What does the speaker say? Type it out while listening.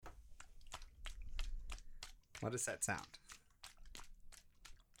What does that sound?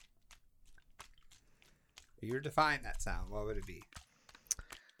 If you were to define that sound, what would it be?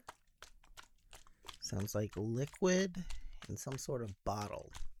 Sounds like liquid in some sort of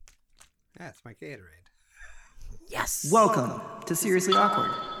bottle. Yeah, it's my Gatorade. Yes. Welcome to Seriously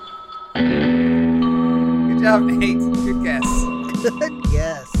Awkward. Good job, Nate. Good guess. Good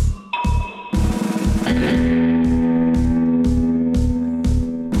guess.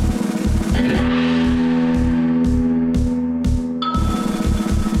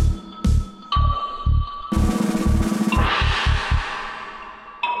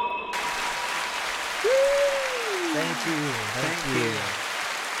 Thank you.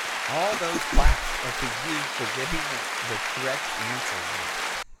 All those claps are for you for getting the correct answer.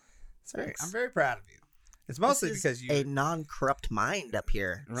 Sorry, I'm very proud of you. It's mostly This is because you a non-corrupt mind up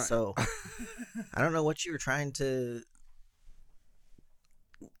here. Right. So I don't know what you were trying to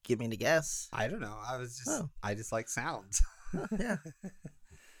get me to guess. I don't know. I just like sounds. Oh, yeah.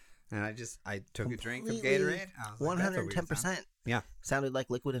 And I took a drink of Completely Gatorade. I was like, that's a weird sound. 110%. Yeah. Sounded like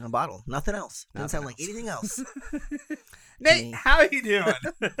liquid in a bottle. Nothing else. Didn't sound like anything else. Nate, Me. how are you doing?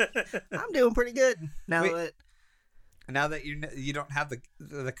 I'm doing pretty good now. Wait. Now that you don't have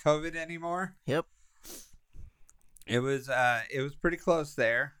the COVID anymore. Yep. It was pretty close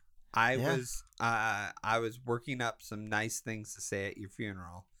there. I Yeah. was working up some nice things to say at your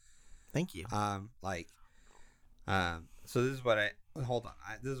funeral. Thank you. So this is what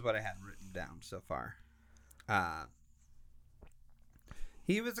this is what I had written down so far.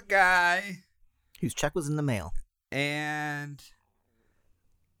 He was a guy, Whose check was in the mail. and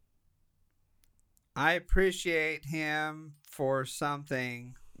I appreciate him for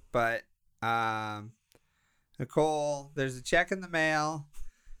something, but Nicole, there's a check in the mail.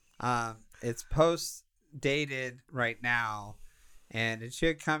 It's post dated right now, and it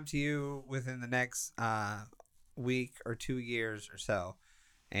should come to you within the next week or 2 years or so.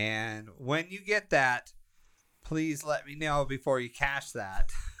 And when you get that, please let me know before you cash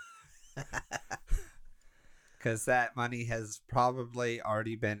that. Because that money has probably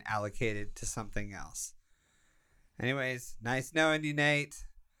already been allocated to something else. Anyways, nice knowing you, Nate.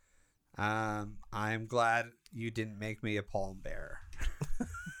 I'm glad you didn't make me a pallbearer.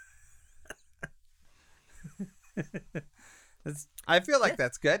 I feel like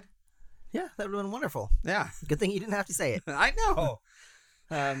that's good. Yeah, that would have been wonderful. Yeah, Good thing you didn't have to say it. I know.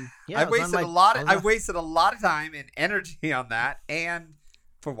 Yeah, I wasted a lot of time and energy on that, and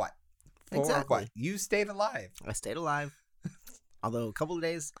for what? For Exactly. what? You stayed alive. I stayed alive. Although a couple of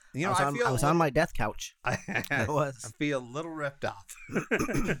days, You know, I was on my death couch. I was. I feel a little ripped off.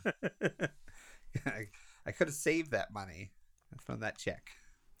 I could have saved that money from that check.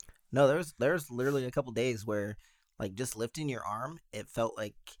 No, there's literally a couple days where, like, just lifting your arm, it felt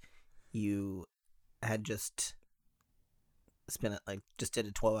like you had just just did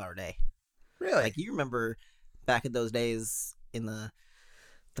a 12-hour day. Really? Like, you remember back in those days in the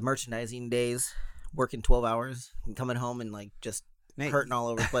merchandising days, working 12 hours and coming home and like just Nate, hurting all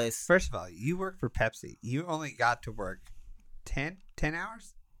over the place. First of all, you work for Pepsi. You only got to work 10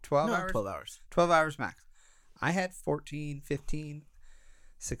 hours? 12 No, hours? 12 hours. 12 hours max. I had 14, 15,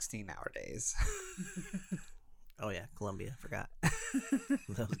 16-hour days. Oh yeah, Columbia, forgot.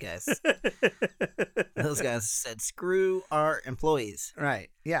 Those guys. Those guys said screw our employees.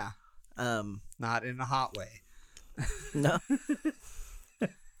 Right. Yeah. Um Not in a hot way. no.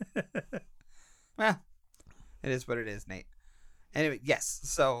 Well, it is what it is, Nate. Anyway, yes.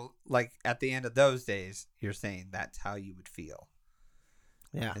 So, like, at the end of those days, you're saying that's how you would feel.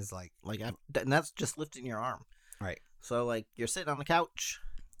 Yeah. Is like, And that's just lifting your arm. right. So like you're sitting on the couch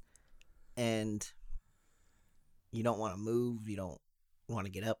and you don't want to move, you don't want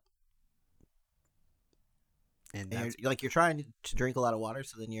to get up. And And that's you're trying to drink a lot of water,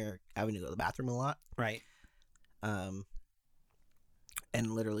 so then you're having to go to the bathroom a lot. right.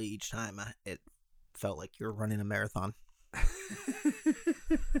 And literally each time it felt like you were running a marathon.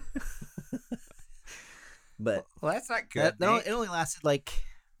 But Well, that's not good. it only lasted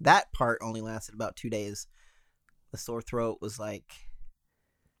that part only lasted about 2 days. The sore throat was like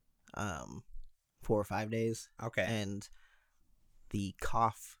 4 or 5 days. Okay. And the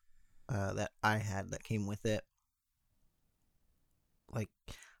cough that I had that came with it, like,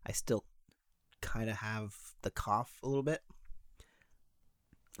 I still kind of have the cough a little bit.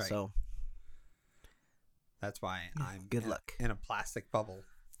 Right. So That's why I'm good luck. in a plastic bubble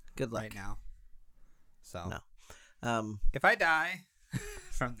Good luck right now. So No. if I die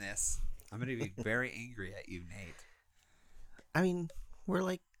from this, I'm going to be very angry at you, Nate. I mean, we're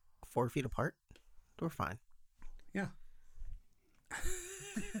like 4 feet apart. We're fine. Yeah.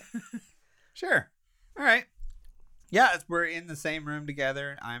 Sure. All right. Yeah, we're in the same room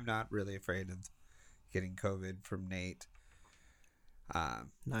together. I'm not really afraid of getting COVID from Nate. That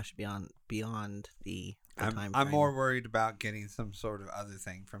should be beyond the I'm time I'm frame. more worried about getting some sort of other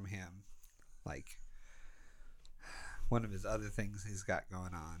thing from him, like one of his other things he's got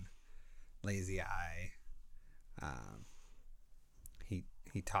going on. Lazy eye.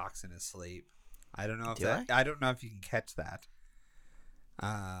 He talks in his sleep. I don't know if I don't know if you can catch that.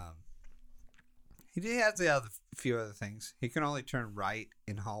 He has the other few other things. He can only turn right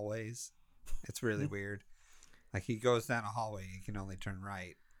in hallways. It's really weird. Like he goes down a hallway, he can only turn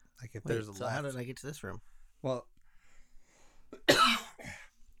right. Like if there's a so left. how did I get to this room? Well,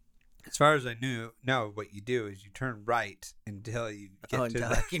 as far as I know, what you do is you turn right until you get until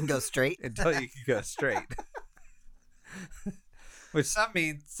to I can go straight. until you can go straight. Which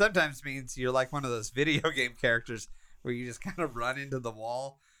sometimes means you're like one of those video game characters where you just kind of run into the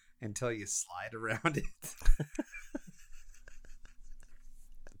wall until you slide around it.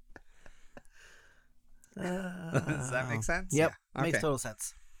 Does that make sense? Yep, Yeah. makes Okay. total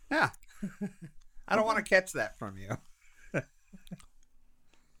sense. Yeah. I don't want to catch that from you. I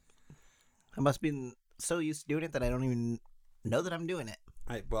must have been so used to doing it that I don't even know that I'm doing it.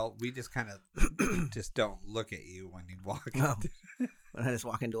 Well, we just kind of just don't look at you when you walk. Oh. When I just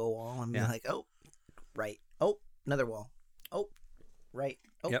walk into a wall, I'm Yeah. like, oh, right. Oh, another wall. Oh, right.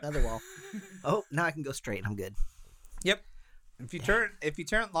 Oh, Yep. another wall. Oh, now I can go straight. I'm good. Yep. If you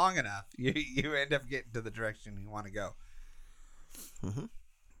turn long enough, you end up getting to the direction you want to go. Mm-hmm.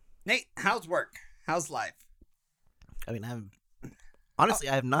 Nate, how's work? How's life? I mean, honestly,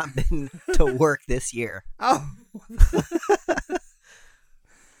 I have not been to work this year. Oh,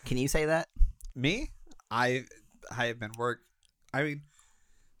 Can you say that? me? I have been work. I mean,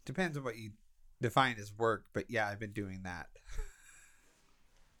 depends on what you define as work, but yeah, I've been doing that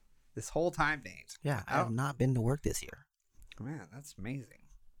this whole time, Nate. Yeah, I have not been to work this year. Man, that's amazing.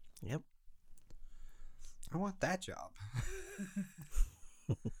 Yep. I want that job.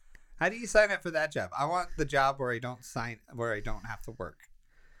 How do you sign up for that job? I want the job where I don't have to work.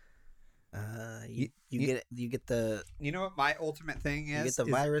 You get the You know what my ultimate thing is? you get the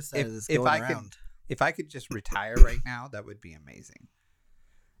virus that is if going I around. if I could just retire right now, that would be amazing.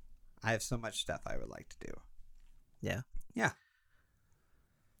 I have so much stuff I would like to do. Yeah. Yeah.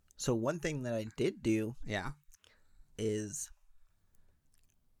 So one thing that I did do Yeah. is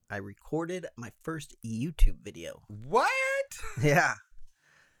I recorded my first YouTube video. What? Yeah.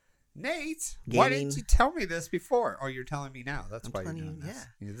 Nate, why Gaming. didn't you tell me this before? Oh, you're telling me now. That's I'm why you're telling doing you, this.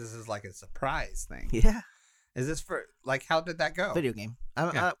 Yeah. This is like a surprise thing. Yeah. Is this for, like, how did that go? Video game.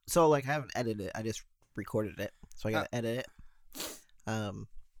 Yeah. So like I haven't edited it. I just recorded it. So I got to edit it.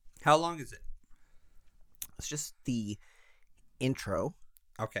 How long is it? It's just the intro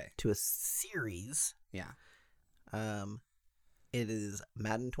Okay. to a series. Yeah. It is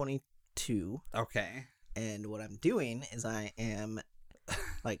Madden 22, Okay. and what I'm doing is I am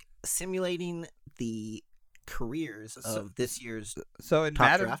like simulating the careers of this year's So in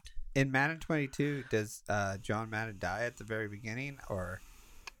top draft. Madden 22, does John Madden die at the very beginning or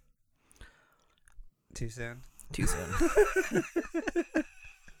too soon? Too soon.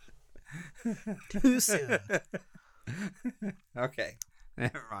 Too soon. Okay.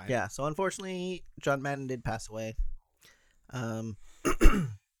 Never mind. Yeah, so unfortunately, John Madden did pass away.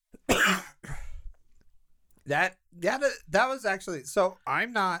 That was actually, so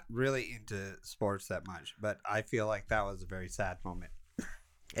I'm not really into sports that much, but I feel like that was a very sad moment.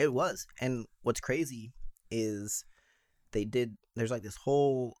 It was. And what's crazy is there's like this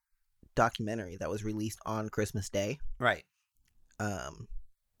whole documentary that was released on Christmas Day. Right.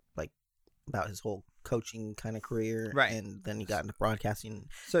 Like about his whole coaching kind of career. Right. And then he got into broadcasting.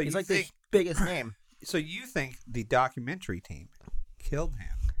 So He's you like think the biggest name. so you think the documentary team killed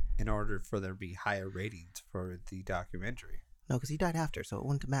him in order for there to be higher ratings for the documentary? No, because he died after, so it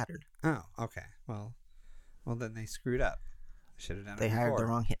wouldn't have mattered. Oh, okay. Well then they screwed up. Should have done They it hired before. the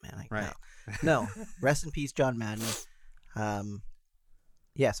wrong hitman. Like, Right. No. Rest in peace, John Madden.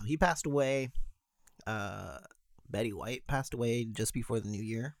 Yeah, so he passed away. Betty White passed away just before the new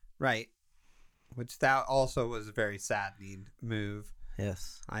year. Right. Which that also was a very saddening move.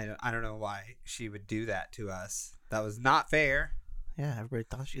 Yes. I don't know why she would do that to us. That was not fair. Yeah, everybody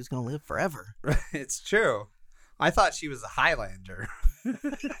thought she was going to live forever. It's true. I thought she was a Highlander.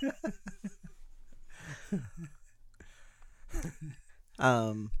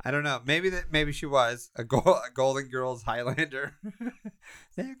 I don't know. Maybe she was a Golden Girls Highlander.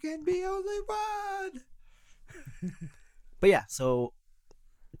 There can be only one. But yeah, so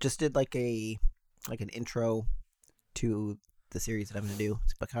just did like an intro to the series that I'm going to do.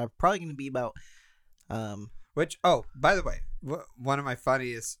 It's probably going to be about Which, oh, by the way, one of my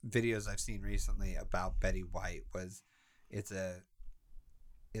funniest videos I've seen recently about Betty White was it's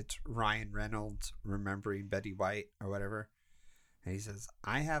Ryan Reynolds remembering Betty White or whatever. And he says,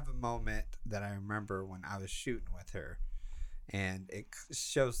 I have a moment that I remember when I was shooting with her. And it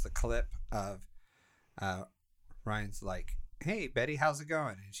shows the clip of Ryan's like, hey, Betty, how's it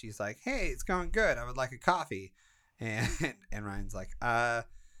going? And she's like, hey, it's going good. I would like a coffee. And Ryan's like,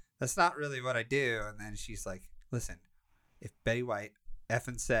 that's not really what I do. And then she's like, listen, if Betty White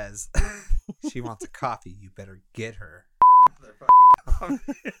effing says she wants a coffee, you better get her.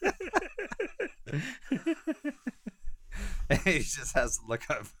 And he just has to look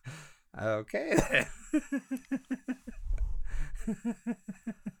up. Okay.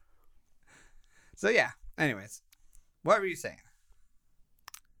 So yeah. Anyways, what were you saying?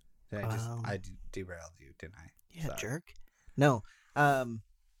 Did I derailed you, didn't I? Yeah, Sorry. jerk. No.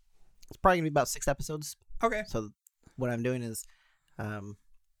 It's probably gonna be about 6 episodes. Okay. So what I'm doing is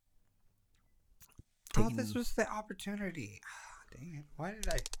this was the opportunity. Dang it. Why did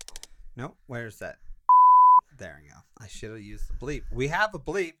I? Nope. Where's that? There we go. I should have used the bleep. We have a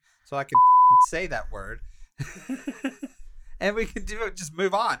bleep, so I can say that word. And we can do it. Just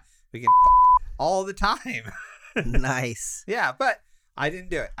move on. We can all the time. Nice. Yeah, but I didn't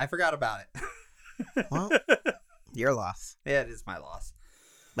do it. I forgot about it. Well, your loss. Yeah, it is my loss.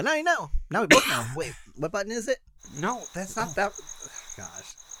 But now you know. Now we both know. Wait, what button is it? No, that's not that.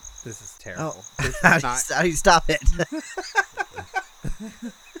 Gosh, this is terrible. Oh, This how is do you- not. how do you stop it?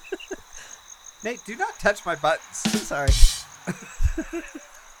 Nate, do not touch my buttons. Sorry.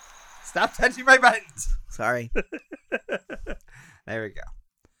 Stop touching my buttons. Sorry. There we go.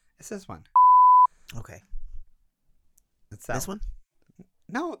 It's this one. Okay. It's that This one?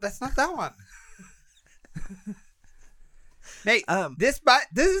 No, that's not that one. Nate, This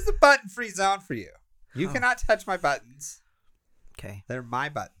this is a button-free zone for you. You cannot touch my buttons. Okay. They're my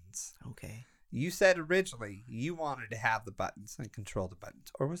buttons. Okay. You said originally you wanted to have the buttons and control the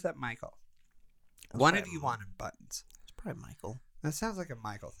buttons. Or was that Michael? One of you wanted buttons. It's probably Michael. That sounds like a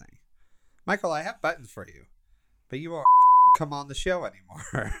Michael thing. Michael, I have buttons for you. But you won't come on the show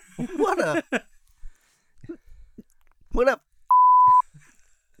anymore. What up? What up?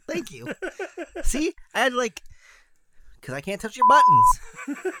 Thank you. See? I had because I can't touch your buttons.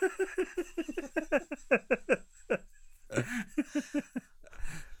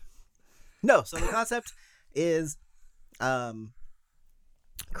 No, so the concept is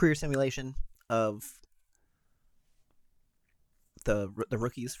career simulation of the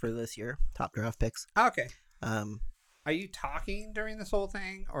rookies for this year, top draft picks. Okay. Um, Are you talking during this whole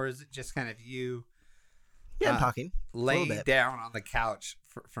thing? Or is it just kind of you yeah, I'm talking. laying bit. down on the couch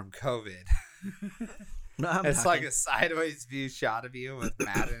from COVID? No, I'm It's talking. like a sideways view shot of you with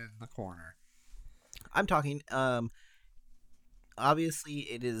Madden in the corner. I'm talking. Obviously,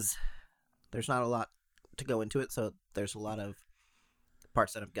 there's not a lot to go into it, so there's a lot of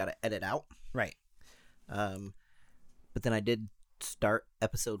parts that I've got to edit out. Right. But then I did start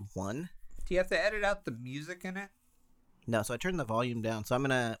episode 1. Do you have to edit out the music in it? No, so I turned the volume down. So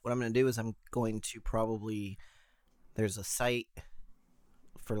what I'm gonna do is I'm going to probably, there's a site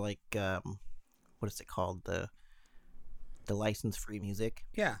for what is it called, the license free music,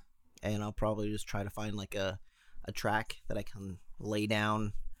 Yeah. and I'll probably just try to find a track that I can lay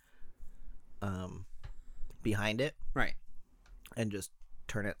down behind it Right. and just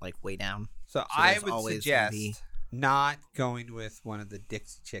turn it way down. So I there's would always gonna be- suggest not going with one of the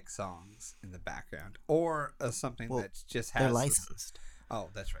Dixie Chick songs in the background, or something that just has They're the- licensed. oh,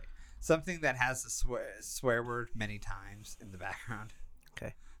 that's right. Something that has the swear word many times in the background.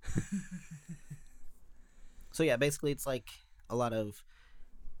 Okay. So yeah, basically it's a lot of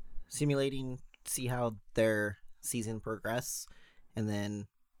simulating, see how their season progress, and then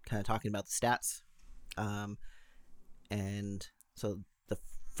kind of talking about the stats. And so the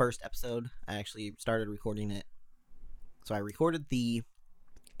first episode, I actually started recording it. So I recorded the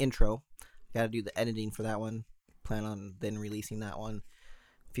intro. Got to do the editing for that one. Plan on then releasing that one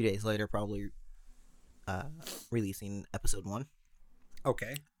a few days later, probably releasing episode 1.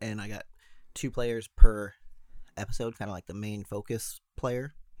 Okay. And I got 2 players per episode, kind of like the main focus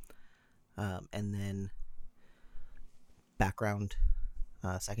player, and then background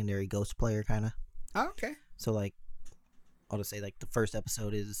secondary ghost player kind of. Oh, okay. So I'll just say the first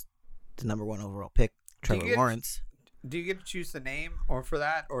episode is the number 1 overall pick, Trevor Lawrence. Do you get to choose the name or for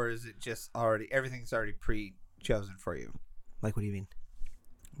that, or is it just everything's already pre-chosen for you? What do you mean?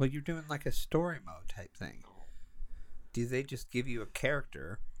 Well, you're doing a story mode type thing. Do they just give you a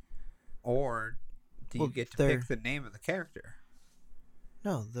character, or do you get to pick the name of the character?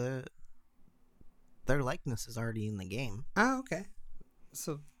 No, their likeness is already in the game. Oh, okay.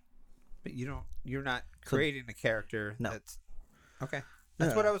 So, but you're not creating a character. No. That's okay.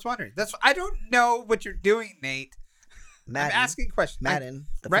 That's No. what I was wondering. I don't know what you're doing, Nate. Madden, I'm asking questions. Madden,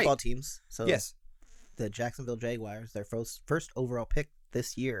 the right. football teams. So Yes. the Jacksonville Jaguars, their first overall pick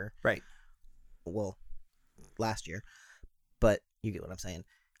this year. Right. Well, last year, but you get what I'm saying.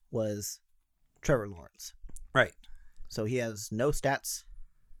 Was Trevor Lawrence. Right. So he has no stats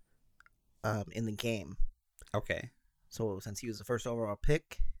in the game. Okay. So since he was the first overall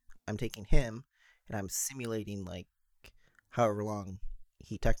pick, I'm taking him and I'm simulating like however long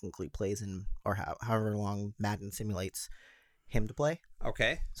he technically plays in, or however long Madden simulates him to play.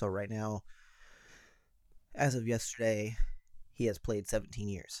 Okay. So right now, as of yesterday, he has played 17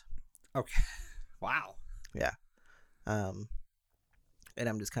 years. Okay. Wow. Yeah. And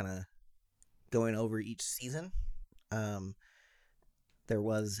I'm just kind of going over each season. There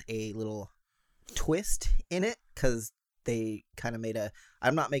was a little twist in it because they kind of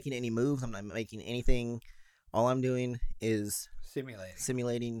I'm not making any moves. I'm not making anything. All I'm doing is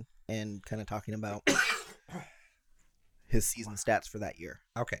simulating and kind of talking about his season stats for that year.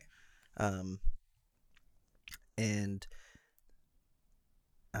 Okay. And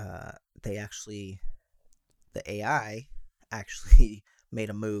the AI actually made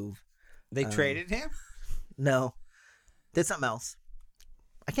a move. They traded him? No, did something else.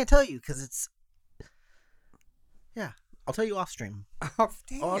 I can't tell you because it's. Yeah, I'll tell you off stream. Oh,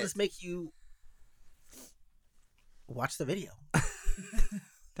 dang I'll it. just make you watch the video.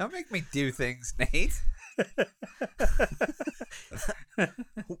 Don't make me do things, Nate.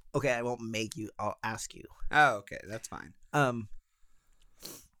 Okay, I won't make you. I'll ask you. Oh, okay. That's fine.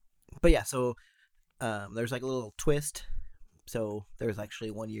 But yeah, so there's like a little twist. So there's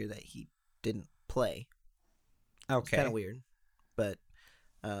actually one year that he didn't play. Okay. It's kind of weird, but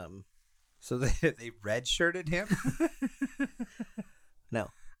So they red-shirted him? no,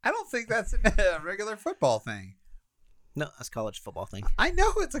 I don't think that's a regular football thing. no, that's a college football thing. I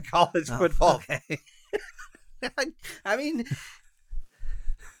know it's a college Oh, football okay. thing. I mean,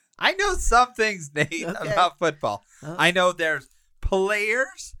 I know some things, Nate, Okay. about football. Oh. I know there's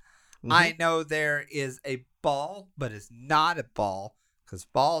players. Mhm. I know there is a ball, but it's not a ball because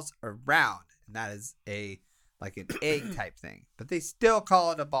balls are round, and that is like an egg type thing. But they still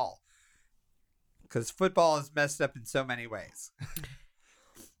call it a ball because football is messed up in so many ways.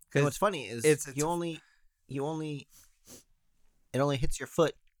 and what's funny is it's it only hits your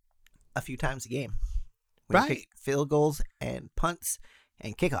foot a few times a game. When you Right. kick field goals and punts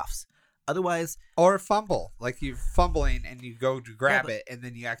and kickoffs. Otherwise, or fumble, like you're fumbling and you go to grab but it and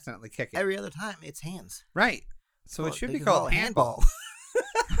then you accidentally kick it. every other time it's hands. Right. So Well, it should they be can call called it handball.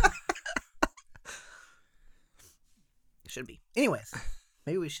 It should be. Anyways,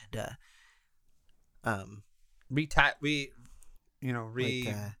 maybe we should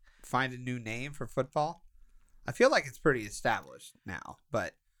Find a new name for football. I feel like it's pretty established now,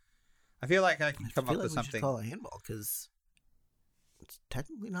 but I feel like I can come up with we should something. call it handball because it's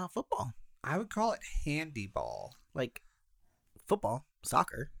technically not football. I would call it handy ball. Like football,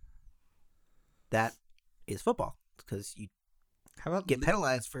 soccer. That is football because you How about get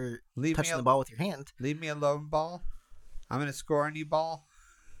penalized for touching the ball with your hand. Leave me alone, ball. I'm gonna score on you, ball.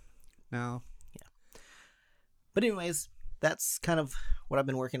 No. But anyways, that's kind of what I've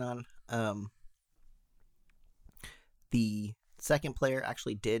been working on. The second player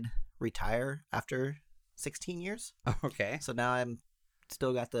actually did retire after 16 years. Okay. So now I'm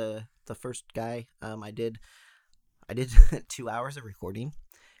still got the first guy. I did 2 hours of recording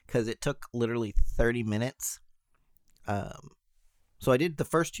because it took literally 30 minutes. So I did the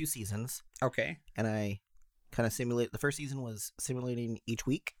first 2 seasons. Okay. And I kind of the first season was simulating each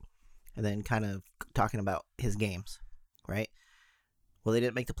week and then kind of talking about his games, right? Well, they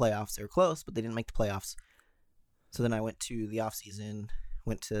didn't make the playoffs. They were close, but they didn't make the playoffs. So then I went to the off season,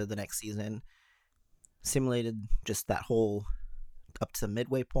 went to the next season, simulated just that whole up to the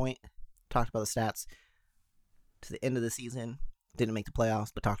midway point, talked about the stats to the end of the season, didn't make the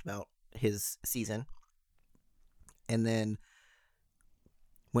playoffs, but talked about his season. And then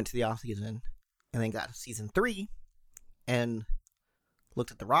went to the off season and then got to season 3 and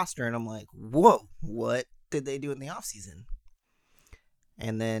looked at the roster and I'm like, whoa, what did they do in the off season?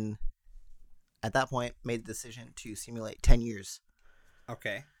 And then at that point made the decision to simulate 10 years.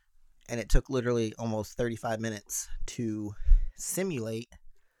 Okay. And it took literally almost 35 minutes to simulate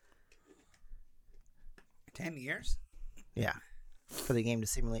 10 years? Yeah. For the game to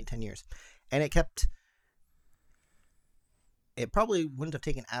simulate 10 years. And it probably wouldn't have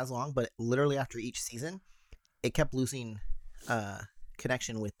taken as long, but literally after each season, it kept losing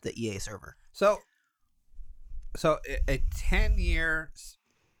connection with the EA server. So So a 10-year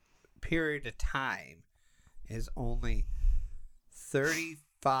period of time is only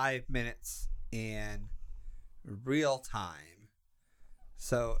 35 minutes in real time.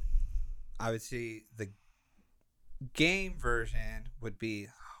 So I would say the game version would be,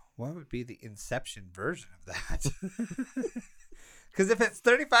 what would be the Inception version of that? Because if it's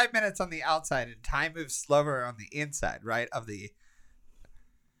 35 minutes on the outside and time moves slower on the inside, right? I'm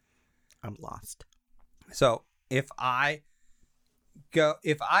lost. So if I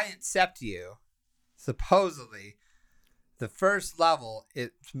incept you, supposedly the first level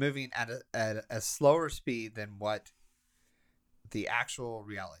it's moving at a slower speed than what the actual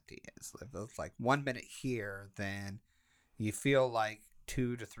reality is. If it's like 1 minute here, then you feel like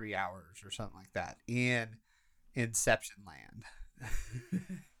 2 to 3 hours or something like that in Inception land.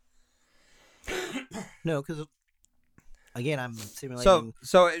 No, because again, I'm simulating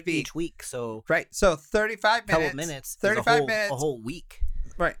So it'd be each week, so right. So 35 minutes. couple minutes. 35 is minutes. A whole week.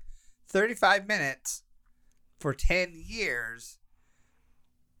 Right. 35 minutes for 10 years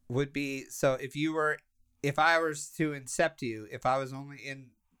would be, so if I was to incept you, if I was only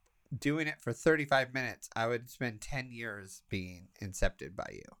doing it for 35 minutes, I would spend 10 years being incepted by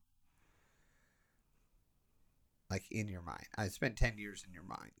you. Like in your mind. I spent 10 years in your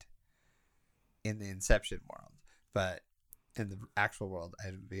mind in the Inception world. But in the actual world,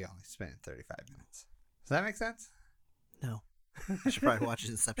 I would be only spending 35 minutes. Does that make sense? No. I should probably watch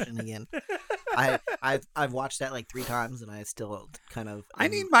Inception again. I've watched that like 3 times, and I still kind of. I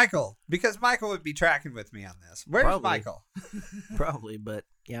need Michael, because Michael would be tracking with me on this. Where's Probably. Michael? Probably, but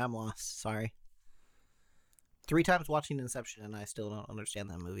yeah, I'm lost. Sorry. 3 times watching Inception, and I still don't understand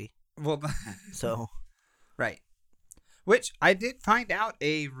that movie. Well, So, right. Which I did find out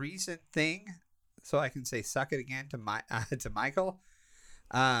a recent thing, so I can say "suck it" again to Michael.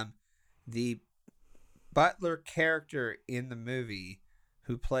 The butler character in the movie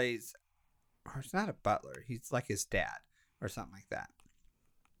who plays, or it's not a butler, he's like his dad or something like that.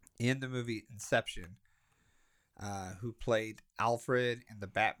 In the movie Inception, who played Alfred in the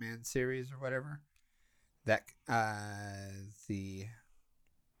Batman series or whatever. That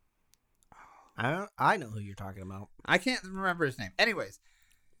I know who you're talking about. I can't remember his name. Anyways,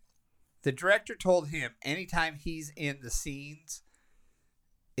 the director told him anytime he's in the scenes,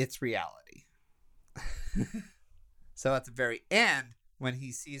 it's reality. So at the very end, when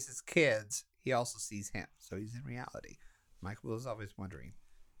he sees his kids, he also sees him. So he's in reality. Michael was always wondering,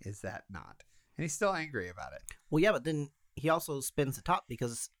 is that not? And he's still angry about it. Well, yeah, but then he also spins the top,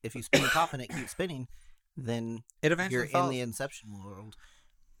 because if you spin the top and it keeps spinning, then It eventually you're falls. in the Inception world.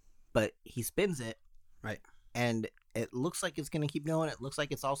 But he spins it, Right. and it looks like it's going to keep going. It looks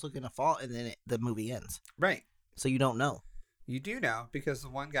like it's also going to fall, and then the movie ends. Right. So you don't know. You do know, because the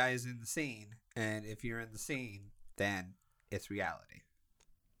one guy is in the scene, and if you're in the scene, then it's reality.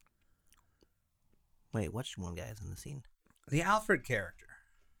 Wait, which one guy is in the scene? The Alfred character.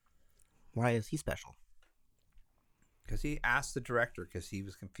 Why is he special? Because he asked the director, because he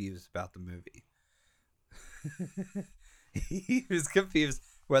was confused about the movie. He was confused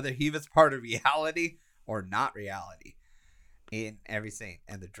whether he was part of reality or not reality in every scene.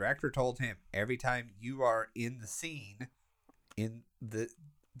 And the director told him, every time you are in the scene, in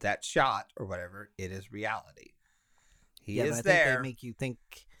that shot or whatever, it is reality. He yeah, is but I there. think they make you think,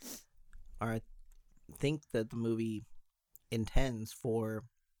 or I think that the movie intends for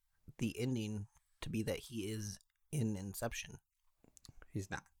the ending to be that he is in Inception.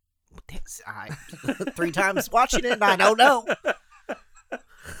 He's not. 3 times watching it, and I don't know.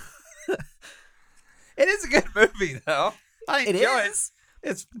 It is a good movie, though. I It enjoy is,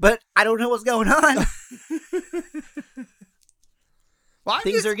 It's but I don't know what's going on. well,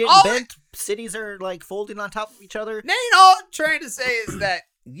 Things are getting bent. Cities are like folding on top of each other. Nate, all I'm trying to say is that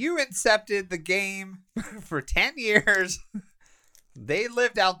you incepted the game for 10 years. They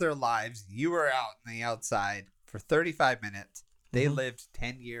lived out their lives. You were out in the outside for 35 minutes. They lived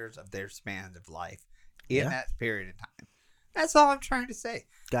 10 years of their span of life in that period of time. That's all I'm trying to say.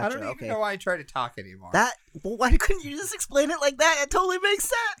 Gotcha. I don't even know why I try to talk anymore. Well, why couldn't you just explain it like that? It totally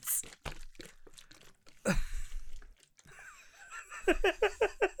makes sense.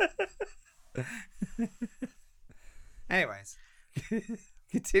 Anyways,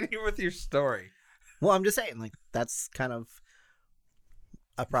 continue with your story. Well, I'm just saying, like, that's kind of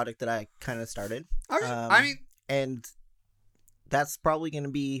a product that I kind of started. Okay. I mean, and that's probably going to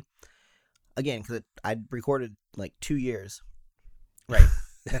be, again, because I recorded like 2 years. Right.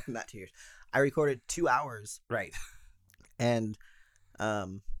 Not 2 years. I recorded 2 hours. right. And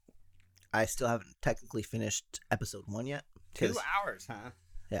I still haven't technically finished episode 1 yet. 2 hours, huh?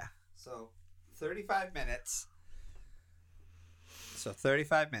 Yeah. So 35 minutes So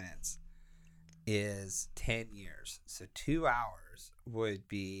 35 minutes is 10 years. So 2 hours would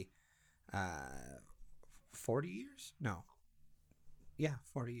be 40 years? No. Yeah,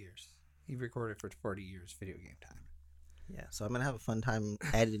 40 years. He recorded for 40 years video game time. Yeah, so I'm going to have a fun time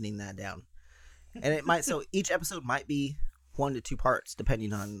editing that down. And it might, so each episode might be 1 to 2 parts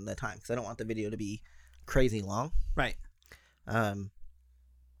depending on the time, because I don't want the video to be crazy long. Right. But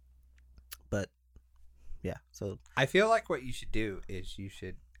yeah, so I feel like what you should do is you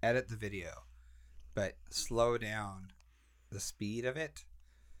should edit the video, but slow down the speed of it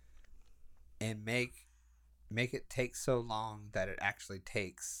and make it take so long that it actually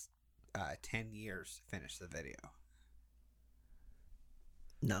takes 10 years to finish the video.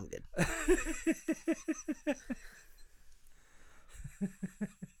 no, I'm good.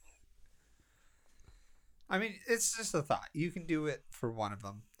 I mean, it's just a thought. You can do it for one of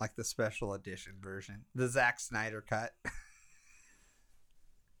them, like the special edition version, the Zack Snyder cut.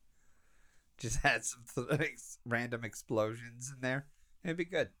 Just had some random explosions in there. It'd be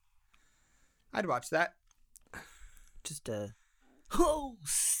good. I'd watch that. Just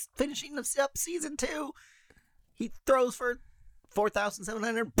finishing up season 2. He throws for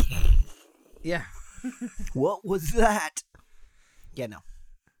 4,700. Yeah. What was that? Yeah, no.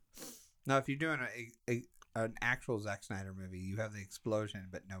 No, if you're doing an actual Zack Snyder movie, you have the explosion,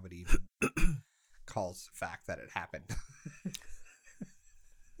 but nobody even calls the fact that it happened.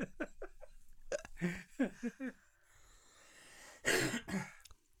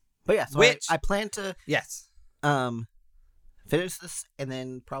 But yeah, so Which- I plan to Yes. finish this and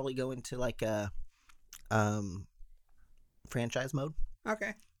then probably go into like a franchise mode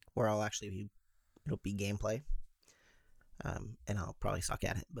Okay. where it'll be gameplay. And I'll probably suck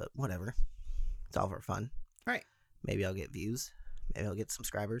at it, but whatever. It's all for fun. Right. Maybe I'll get views. Maybe I'll get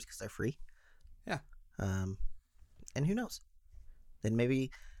subscribers because they're free. Yeah. And who knows? Then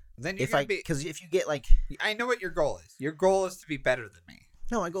maybe Then you're if gonna be. because if you get like, I know what your goal is. Your goal is to be better than me.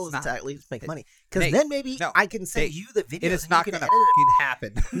 no, my goal It's is to not- at least make money. Because Nate, then maybe no, I can send Nate, you the videos. It is and not you going can to edit it.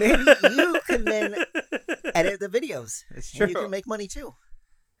 happen. Maybe you can then edit the videos. It's And you true. can make money too.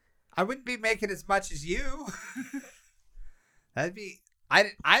 I wouldn't be making as much as you. That'd be.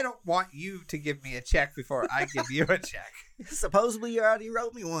 I don't want you to give me a check before I give you a check. Supposedly you already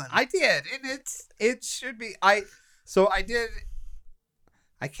wrote me one. I did, and it should be. So I did.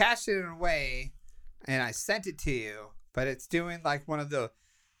 I cashed it in a way, and I sent it to you. But it's doing like one of the.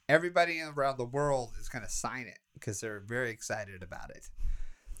 Everybody around the world is going to sign it because they're very excited about it.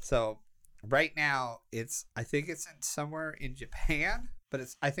 So right now I think it's in somewhere in Japan, but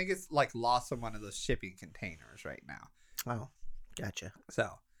I think it's like lost in one of those shipping containers right now. Oh, gotcha.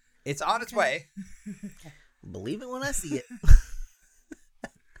 So it's on its way. Believe it when I see it.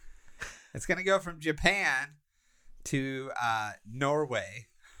 It's going to go from Japan to Norway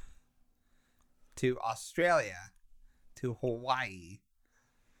to Australia to Hawaii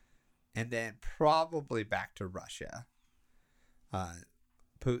and then probably back to Russia.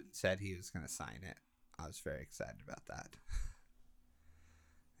 Putin said he was going to sign it. I was very excited about that.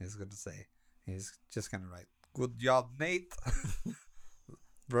 He's going to say, he's just going to write, "Good job, Nate.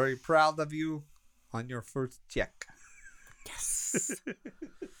 Very proud of you on your first check." Yes.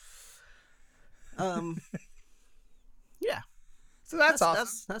 Yeah. So that's awesome.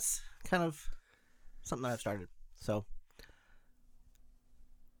 That's kind of something that I've started. So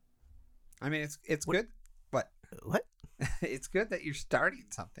I mean, it's good. What? what? It's good that you're starting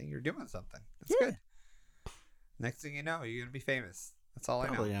something. You're doing something. That's Yeah. good. Next thing you know, you're gonna be famous. That's all I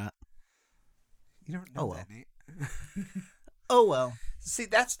Probably know. not. You don't know Oh, well. that, Nate. Oh well. See,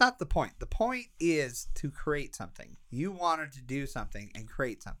 that's not the point. The point is to create something. You wanted to do something and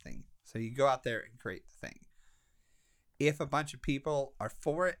create something, so you go out there and create the thing. If a bunch of people are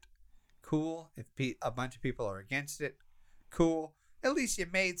for it, cool. If a bunch of people are against it, cool. At least you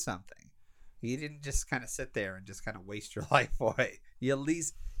made something. You didn't just kind of sit there and just kind of waste your life away. You at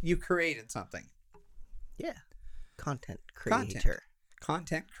least you created something. Yeah. Content creator.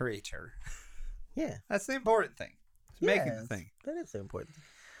 Content creator. Yeah. That's the important thing. It's making the thing. That is the important thing.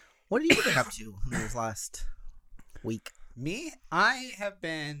 What have you been up to in this last week? Me, I have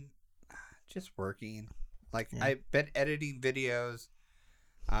been just working. Like Yeah. I've been editing videos.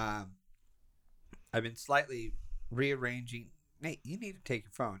 I've been slightly rearranging. Nate, you need to take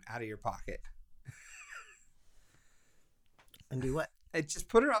your phone out of your pocket. And do what? Just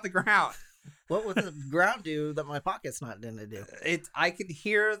put it on the ground. What would the ground do that my pocket's not going to do? I can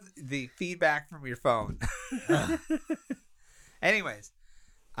hear the feedback from your phone. Anyways,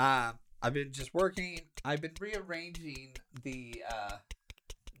 I've been just working. I've been rearranging the.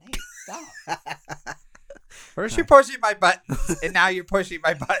 Nate, stop. First you're pushing my buttons, and now you're pushing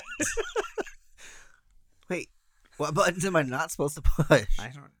my buttons. Wait, what buttons am I not supposed to push? I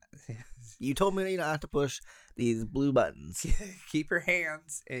don't. You told me not to push these blue buttons. Keep your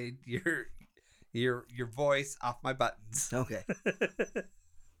hands and your voice off my buttons. Okay.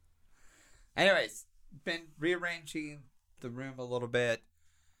 Anyways, been rearranging the room a little bit.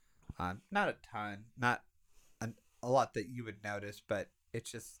 Not a ton, not a lot that you would notice, but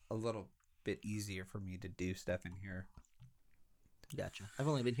it's just a little bit easier for me to do stuff in here. Gotcha. I've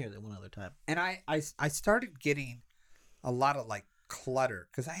only been here that one other time. And I started getting a lot of like clutter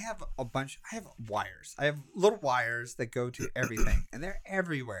because I have wires. I have little wires that go to everything, and they're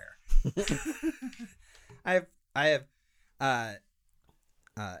everywhere. I have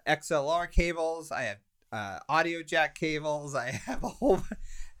XLR cables. I have audio jack cables. I have a whole.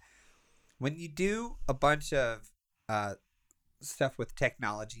 When you do a bunch of stuff with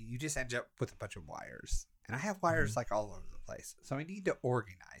technology, you just end up with a bunch of wires. And I have wires like all over the place. So I need to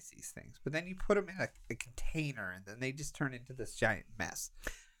organize these things. But then you put them in a container, and then they just turn into this giant mess.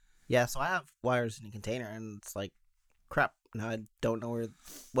 Yeah, so I have wires in a container, and it's like, crap. Now I don't know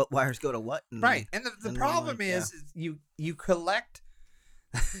what wires go to what. Right. And the problem is you collect.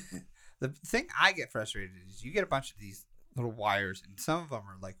 The thing I get frustrated is you get a bunch of these little wires, and some of them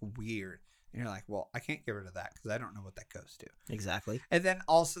are like weird. And you're like, well, I can't get rid of that because I don't know what that goes to. Exactly. And then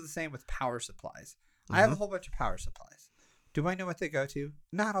also the same with power supplies. Mm-hmm. I have a whole bunch of power supplies. Do I know what they go to?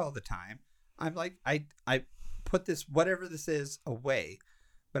 Not all the time. I'm like, I put this, whatever this is, away,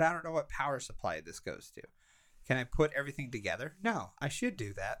 but I don't know what power supply this goes to. Can I put everything together? No, I should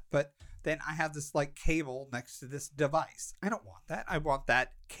do that. But then I have this like cable next to this device. I don't want that. I want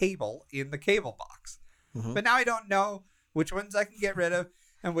that cable in the cable box. Mm-hmm. But now I don't know which ones I can get rid of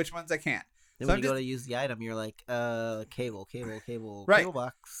and which ones I can't. Then when you go to use the item, you're like, cable, right. Cable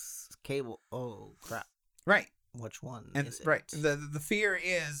box, cable. Oh, crap. Right. Which one and is it? Right. The fear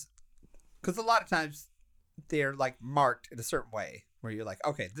is, because a lot of times they're like marked in a certain way where you're like,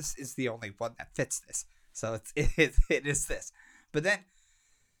 okay, this is the only one that fits this. So it is this. But then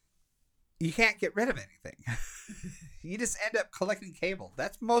you can't get rid of anything. You just end up collecting cable.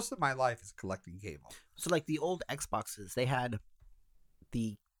 That's most of my life is collecting cable. So like the old Xboxes, they had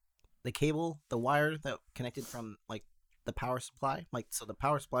the cable, the wire that connected from like the power supply. Like, so the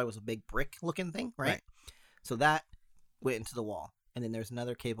power supply was a big brick looking thing, right? So that went into the wall. And then there's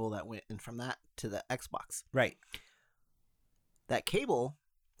another cable that went in from that to the Xbox. Right. That cable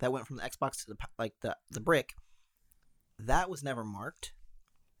that went from the Xbox to the brick, that was never marked.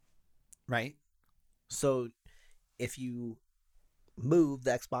 Right. So if you move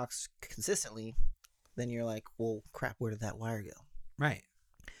the Xbox consistently, then you're like, well, crap, where did that wire go? Right.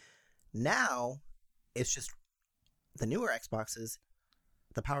 Now, it's just the newer Xboxes,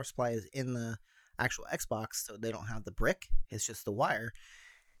 the power supply is in the actual Xbox, so they don't have the brick. It's just the wire,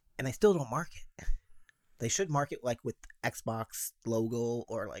 and they still don't mark it. They should mark it like with Xbox logo,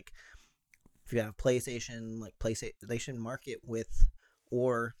 or like if you have PlayStation, like PlayStation, they should mark it with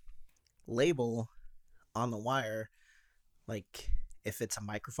or label on the wire, like if it's a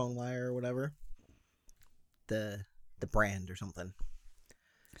microphone wire or whatever, the brand or something.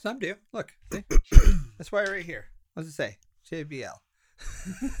 Some do. Look, see? That's why right here. What's it say? JBL.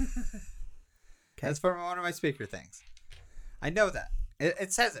 That's from one of my speaker things. I know that.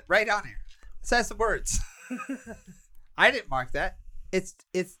 It says it right on here. It says the words. I didn't mark that. It's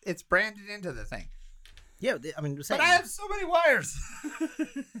branded into the thing. Yeah, I mean, but I have so many wires.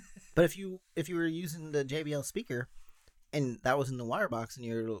 But if you were using the JBL speaker, and that was in the wire box, and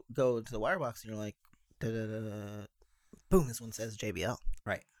you go to the wire box, and you're like, boom, this one says JBL.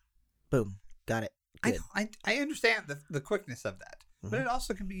 Right. Boom. Got it. Good. I understand the quickness of that, but it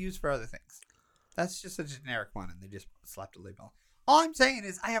also can be used for other things. That's just a generic one, and they just slapped a label. All I'm saying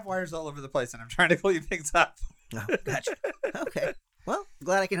is I have wires all over the place, and I'm trying to clean things up. Oh, gotcha. Okay. Well,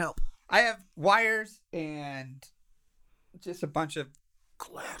 glad I can help. I have wires and just a bunch of...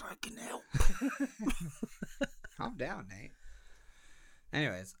 Glad I can help. Calm down, Nate.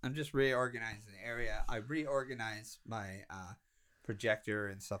 Anyways, I'm just reorganizing the area. I reorganized my projector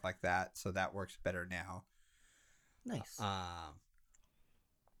and stuff like that, so that works better now. Nice. I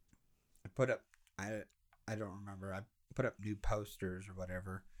put up... I don't remember. I put up new posters or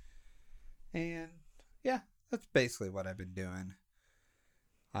whatever. And yeah, that's basically what I've been doing.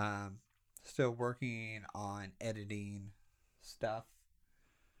 Still working on editing stuff.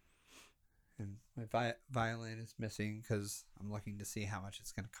 And my violin is missing because I'm looking to see how much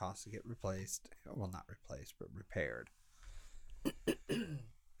it's going to cost to get replaced. Well, not replaced, but repaired. And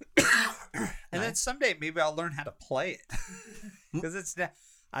then someday maybe I'll learn how to play it. Because it's...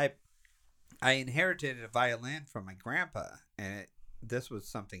 I inherited a violin from my grandpa, and this was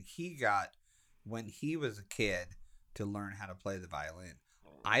something he got when he was a kid to learn how to play the violin.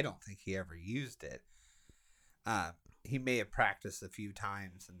 I don't think he ever used it. He may have practiced a few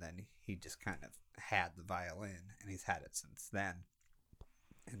times, and then he just kind of had the violin, and he's had it since then.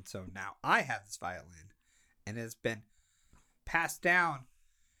 And so now I have this violin, and it's been passed down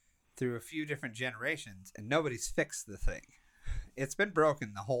through a few different generations, and nobody's fixed the thing. It's been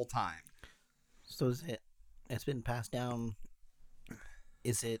broken the whole time. So it's been passed down.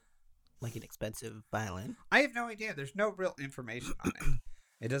 Is it like an expensive violin? I have no idea. There's no real information on it.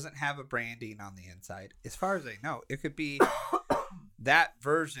 It doesn't have a branding on the inside. As far as I know, it could be that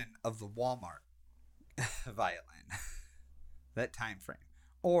version of the Walmart violin, that time frame.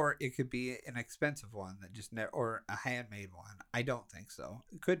 Or it could be an expensive one that just or a handmade one. I don't think so.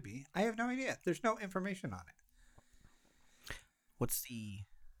 It could be. I have no idea. There's no information on it. What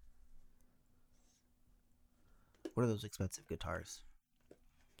are those expensive guitars?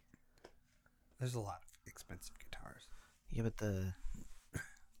 There's a lot of expensive guitars. Yeah, but the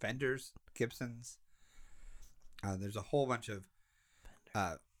Fenders, Gibsons. There's a whole bunch of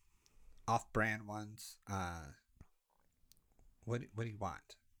off-brand ones. What do you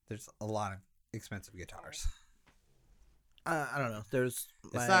want? There's a lot of expensive guitars. I don't know. It's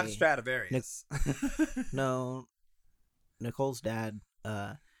not a Stradivarius. No. Nicole's dad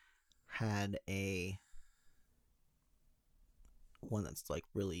had a one that's like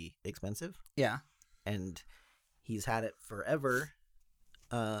really expensive. Yeah. And he's had it forever.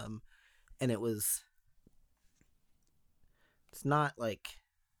 And it's not like,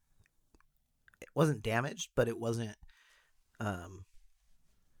 it wasn't damaged, but it wasn't,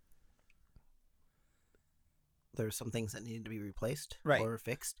 there's some things that needed to be replaced or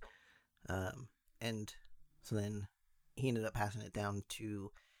fixed. And so then he ended up passing it down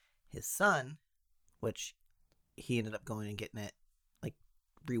to his son, which he ended up going and getting it like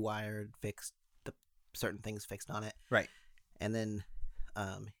rewired, fixed, the certain things fixed on it. Right. And then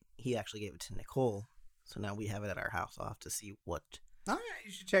he actually gave it to Nicole. So now we have it at our house. I'll have to see what. Oh, yeah,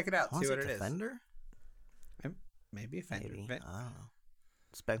 you should check it out. See what it is. Fender? Maybe a Fender. Maybe. I don't know.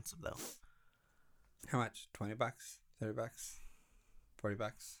 Expensive though. How much? $20? $30?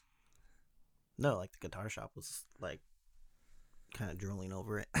 $40? No, like the guitar shop was like kind of drooling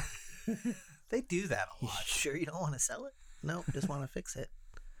over it. They do that a lot. Sure you don't want to sell it? No, just want to fix it.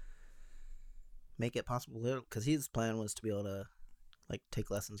 Make it possible, because his plan was to be able to like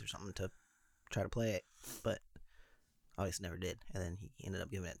take lessons or something to try to play it, but obviously never did. And then he ended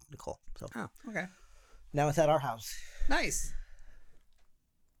up giving it to Nicole. So okay. Now it's at our house. Nice.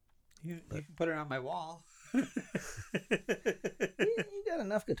 You can put it on my wall. You got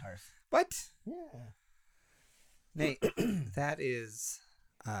enough guitars. What? Yeah. Nate, that is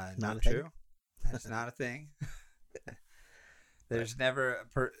not thing? true. That's not a thing. There's never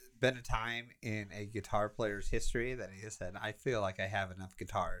been a time in a guitar player's history that he has said, I feel like I have enough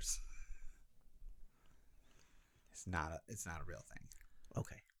guitars. It's not a real thing.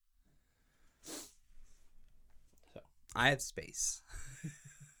 Okay. So I have space.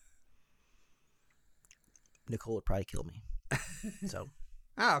 Nicole would probably kill me. So.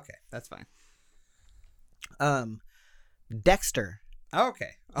 Okay. That's fine. Dexter.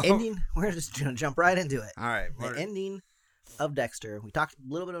 Okay. Ending. We're just going to jump right into it. All right. The ending of Dexter. We talked a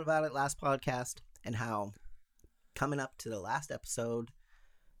little bit about it last podcast and how coming up to the last episode,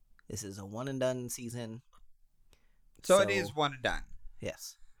 this is a one and done season. So it is one and done.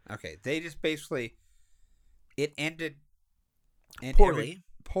 Yes. Okay. They just basically, it ended Poorly.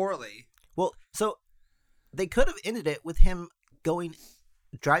 Poorly. Well, so they could have ended it with him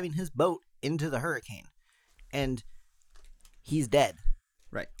driving his boat into the hurricane, and he's dead.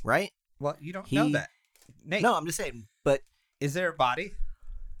 Right. Right? Well, you don't know that. Nate. No, I'm just saying, but Is there a body?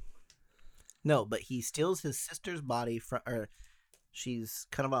 No, but he steals his sister's body or she's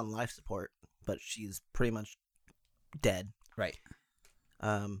kind of on life support, but she's pretty much dead. Right.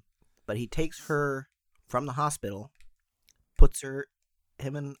 But he takes her from the hospital,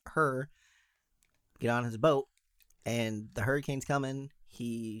 him and her get on his boat, and the hurricane's coming.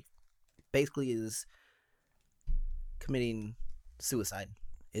 He basically is committing suicide,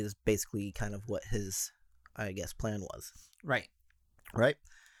 is basically kind of what his, I guess, plan was. Right. Right?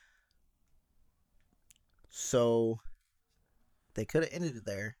 So they could have ended it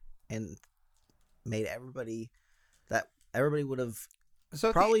there and made everybody would have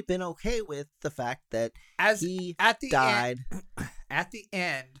probably been okay with the fact that he died. At the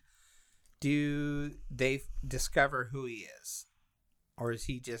end, do they discover who he is? Or is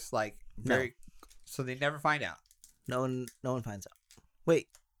he just like very... No. So they never find out? No one finds out. Wait,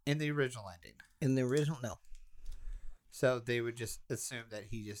 In the original ending. In the original, no. So they would just assume that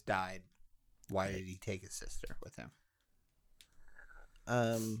he just died. Why did he take his sister with him?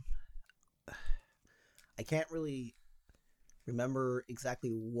 I can't really remember exactly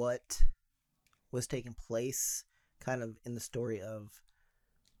what was taking place kind of in the story of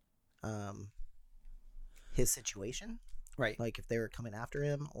his situation. Right. Like if they were coming after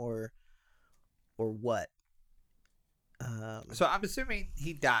him or what. So I'm assuming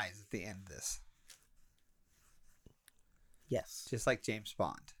he dies at the end of this. Yes. Just like James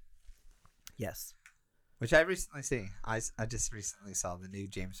Bond. Yes. Which I recently see. I just recently saw the new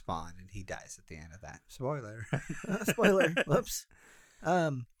James Bond, and he dies at the end of that. Spoiler. Spoiler. Whoops.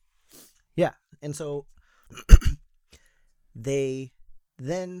 Yeah. And so they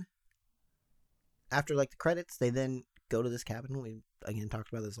then, after like the credits, they then go to this cabin. We again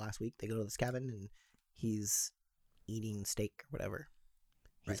talked about this last week. They go to this cabin, and he's eating steak or whatever.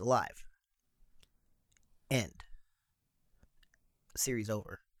 He's alive. End. Series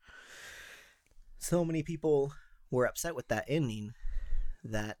over. So many people were upset with that ending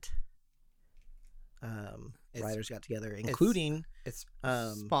that writers got together, including it's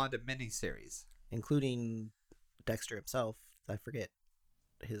spawned a miniseries, including Dexter himself. I forget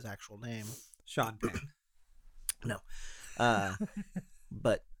his actual name. Sean Penn. No,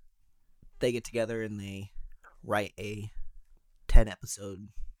 but they get together and they write a 10-episode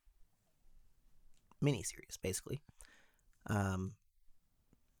miniseries, basically.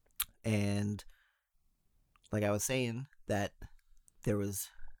 And like I was saying, that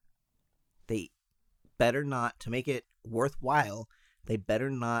they better not, to make it worthwhile, they better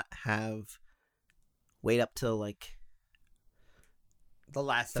not wait up till like the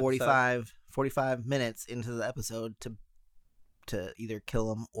last 45 minutes into the episode to either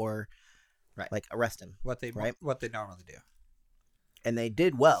kill him or like arrest him. What they normally do. And they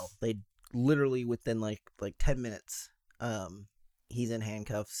did well. They literally within like 10 minutes, he's in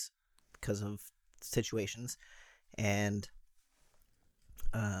handcuffs because of situations, and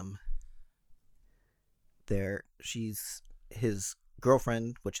she's his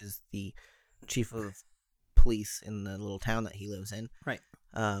girlfriend, which is the chief of police in the little town that he lives in. Right.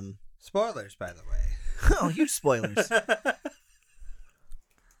 Spoilers, by the way. Oh, huge spoilers.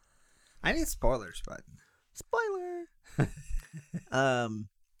 I need spoilers button. Spoiler.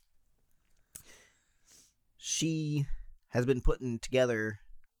 She has been putting together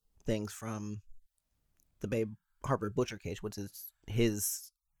things from the Babe Harper butcher case, which is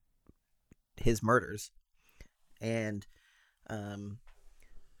his murders, and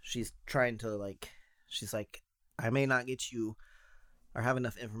she's trying to she's like, I may not get you or have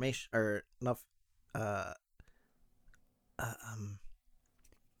enough information or enough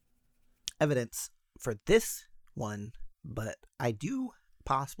evidence for this one, but I do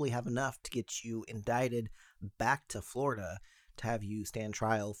possibly have enough to get you indicted back to Florida to have you stand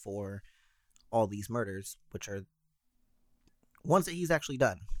trial for all these murders, which are ones that he's actually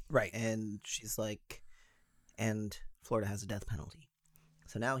done. Right. And she's like, and Florida has a death penalty.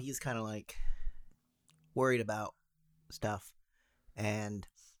 So now he's kind of like worried about stuff, and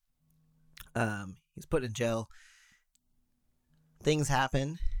he's put in jail. Things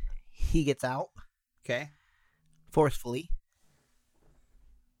happen. He gets out. Okay. Forcefully.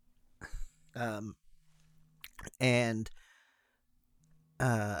 And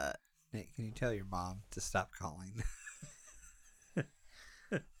Nate, can you tell your mom to stop calling?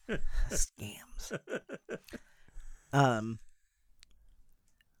 Scams. And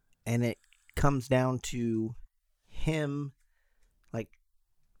it comes down to him, like,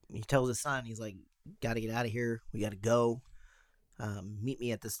 he tells his son, he's like, gotta get out of here, we gotta go, meet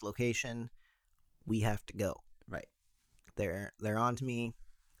me at this location, we have to go. Right. They're on to me.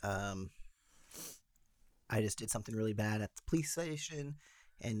 I just did something really bad at the police station,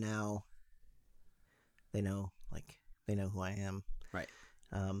 and now they know who I am. Right.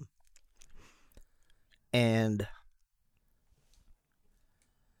 And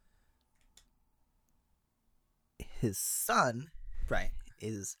his son, right,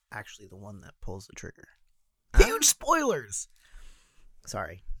 is actually the one that pulls the trigger. Huge spoilers.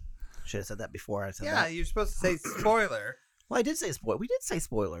 Sorry, should have said that before I said that. Yeah, you're supposed to say spoiler. Well, I did say spoiler. We did say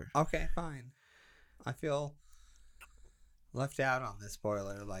spoiler. Okay, fine. I feel left out on this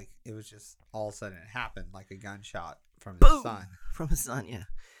spoiler. Like it was just all of a sudden it happened, like a gunshot from his Boom! son. From his son, yeah.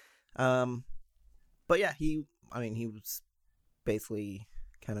 But yeah, he was basically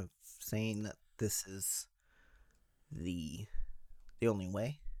kind of saying that this is the only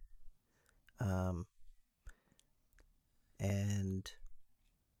way. And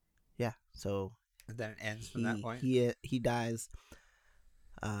yeah, so And then it ends from that point. He dies.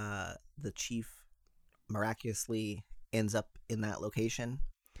 the chief miraculously ends up in that location,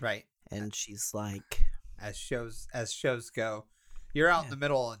 Right. and she's like, As shows go, you're out in the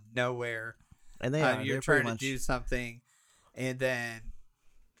middle of nowhere. and they You're they're trying pretty to much do something, and then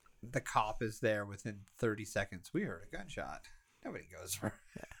the cop is there within 30 seconds. We heard a gunshot. Nobody goes for.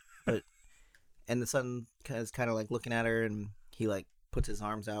 and the son is kind of like looking at her, and he like puts his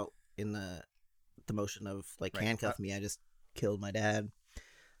arms out in the motion of like Right. handcuff me. I just killed my dad.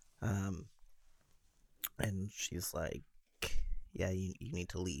 And she's like, yeah, you need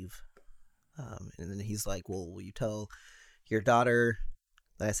to leave. And then he's like, well, will you tell your daughter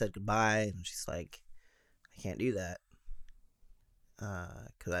that I said goodbye? And she's like, I can't do that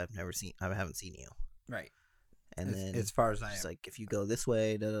because I haven't seen you. Right. And then as far as I she's am. like, if you go this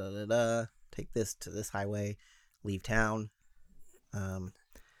way, take this to this highway, leave town. And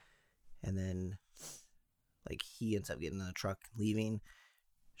then like he ends up getting in the truck, leaving.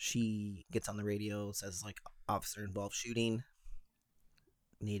 She gets on the radio, says like officer involved shooting,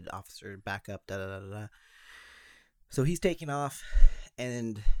 need officer backup, da da da da. So he's taking off,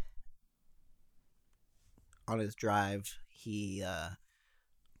 and on his drive, he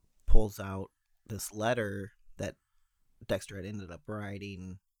pulls out this letter that Dexter had ended up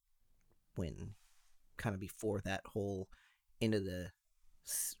writing when kind of before that whole into the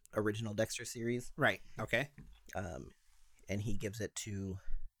original Dexter series. Right. Okay. And he gives it to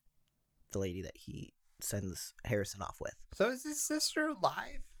the lady that he sends Harrison off with. So is his sister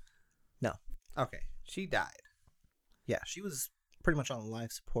alive? No. Okay. She died. Yeah, she was pretty much on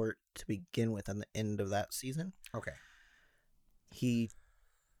life support to begin with on the end of that season. Okay. He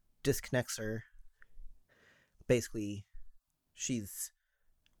disconnects her. Basically,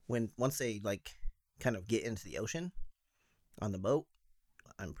 once they like kind of get into the ocean on the boat,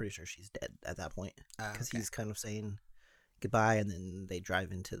 I'm pretty sure she's dead at that point because okay. he's kind of saying goodbye, and then they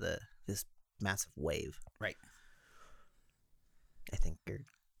drive into this massive wave. Right. I think you're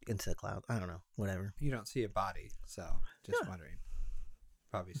into the cloud. I don't know. Whatever. You don't see a body, so just wondering.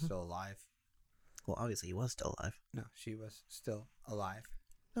 Probably still alive. Well, obviously he was still alive. No, she was still alive.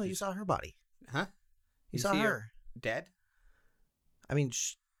 No, you saw her body. Huh? You saw see her. Dead? I mean,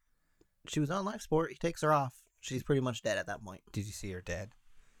 she was on life support. He takes her off. She's pretty much dead at that point. Did you see her dead?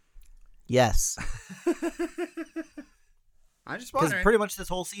 Yes. I'm just Because wondering. pretty much this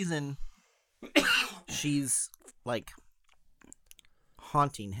whole season, she's like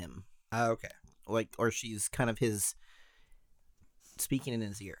haunting him. Okay. Or she's kind of speaking in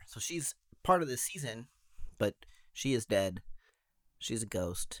his ear. So she's part of this season, but she is dead. She's a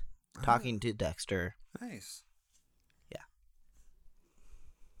ghost talking to Dexter. Nice. Yeah.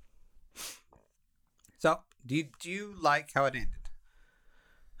 So, do you like how it ended?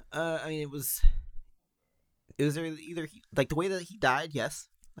 I mean, it was either like the way that he died. Yes,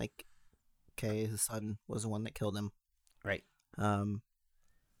 like okay, his son was the one that killed him. Right.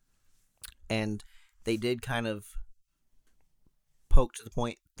 And they did kind of poke to the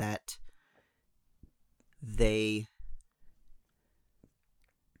point that they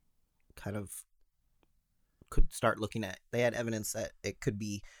kind of could start looking at. They had evidence that it could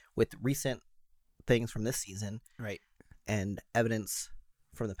be with recent things from this season, Right. and evidence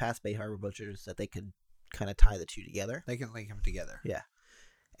from the past Bay Harbor Butchers that they could kind of tie the two together. They can link them together. Yeah.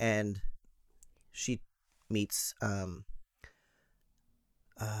 And she meets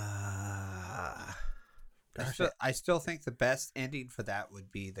I still think the best ending for that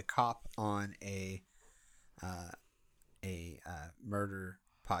would be the cop on a murder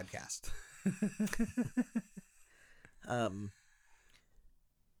podcast.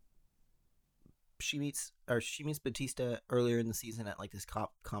 she meets Batista earlier in the season at like this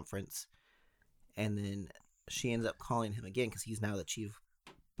cop conference, and then she ends up calling him again because he's now the chief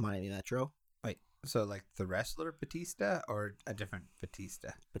Miami Metro. Wait, so like the wrestler Batista or a different Batista?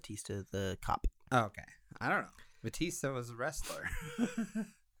 Batista, the cop. Oh, okay, I don't know. Batista was a wrestler.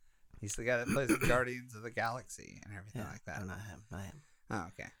 He's the guy that plays in Guardians of the Galaxy and everything like that. Not him. Oh,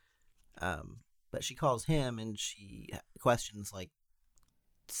 okay. But she calls him and she questions like,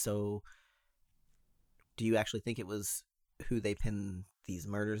 so do you actually think it was who they pinned these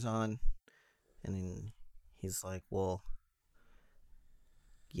murders on? And then he's like, well,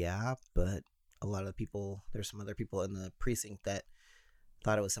 yeah, but a lot of the people, there's some other people in the precinct that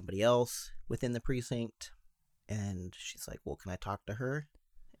thought it was somebody else within the precinct. And she's like, well, can I talk to her?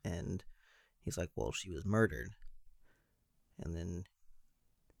 And he's like, well, she was murdered. And then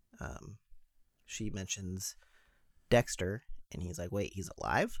she mentions Dexter, and he's like, wait, he's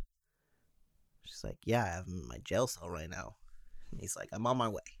alive? She's like, yeah, I have him in my jail cell right now. And he's like, I'm on my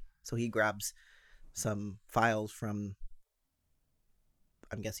way. So he grabs some files from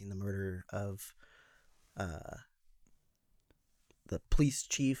I'm guessing, the murder of the police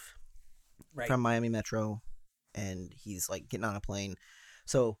chief Right. from Miami Metro, and he's like getting on a plane.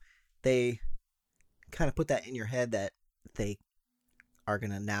 So they kind of put that in your head that they are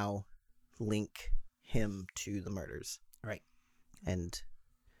gonna now link him to the murders. Right. And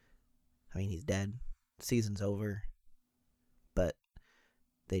I mean, he's dead. Season's over. But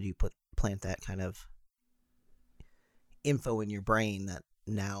they do plant that kind of info in your brain that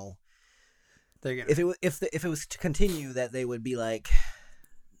now, They're gonna. if it was to continue, that they would be like,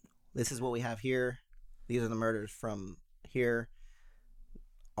 this is what we have here. These are the murders from here.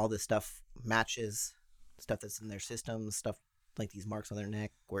 All this stuff matches stuff that's in their systems, stuff like these marks on their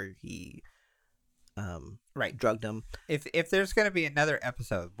neck where he Right. drugged them. If there's going to be another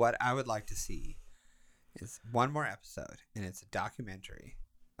episode, what I would like to see is one more episode, and it's a documentary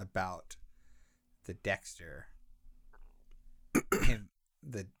about the Dexter,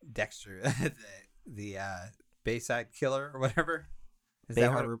 the Bayside Killer or whatever. Is Bay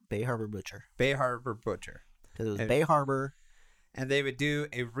that what- Harbor Butcher. Bay Harbor Butcher, Because it was And- Bay Harbor. and they would do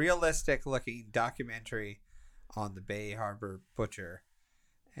a realistic looking documentary on the Bay Harbor Butcher,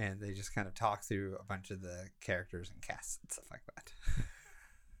 and they just kind of talk through a bunch of the characters and casts and stuff like that.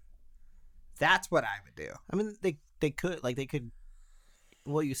 That's what I would do. I mean, they could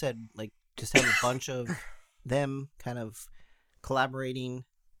what you said, like just have a bunch of them kind of collaborating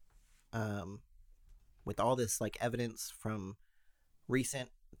with all this like evidence from recent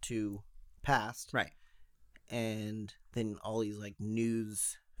to past, Right. and then all these like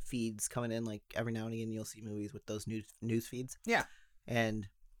news feeds coming in, like every now and again you'll see movies with those news feeds. Yeah. And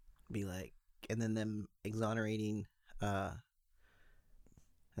be like, and then them exonerating I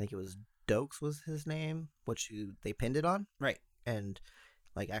think it was Dokes was his name, they pinned it on. Right. And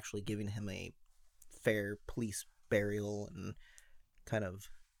like actually giving him a fair police burial and kind of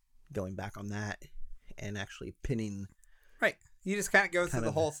going back on that and actually pinning. Right. You just kind of go through Kind the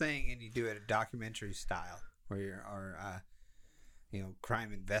of- whole thing and you do it a documentary style where you're, or,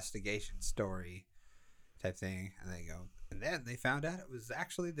 crime investigation story type thing. And they go, and then they found out it was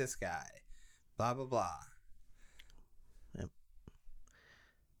actually this guy. Blah, blah, blah. Yep.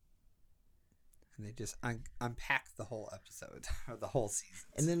 And they just unpack the whole episode or the whole season.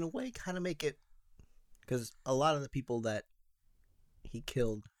 And then in a way kind of make it, because a lot of the people that he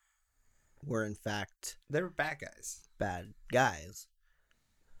killed were in fact They were bad guys. bad guys.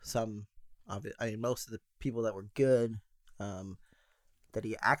 Some of it, I mean, most of the people that were good, that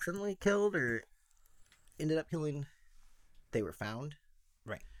he accidentally killed or ended up killing, they were found.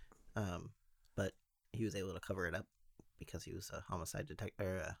 Right. But he was able to cover it up because he was a homicide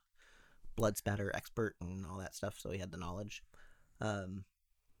detector, a blood spatter expert, and all that stuff. So he had the knowledge.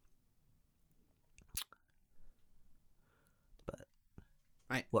 But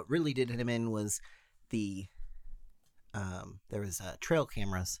Right. what really did him in was there was trail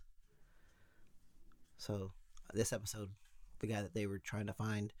cameras. So this episode, the guy that they were trying to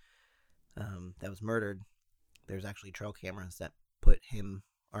find, that was murdered, there's actually trail cameras that put him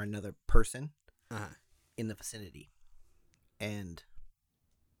or another person Uh-huh. in the vicinity. And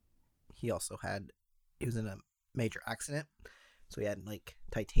he also he was in a major accident, so he had like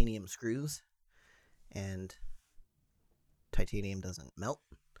titanium screws, and titanium doesn't melt,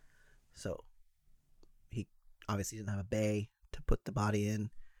 so he obviously didn't have a bay to put the body in,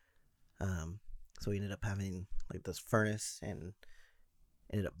 so he ended up having like this furnace and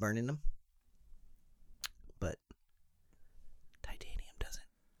ended up burning them. But titanium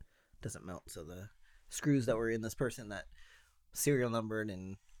doesn't melt, so the screws that were in this person that serial numbered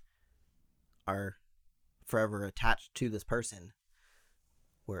and are forever attached to this person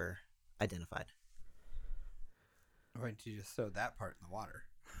were identified. Why didn't you just throw that part in the water?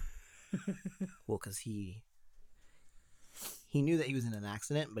 Well, because he knew that he was in an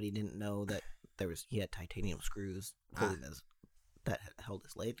accident, but he didn't know that he had titanium screws holding that held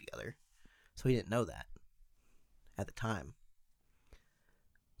his leg together, so he didn't know that at the time.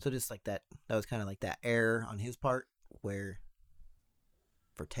 So just like that was kind of like that error on his part, where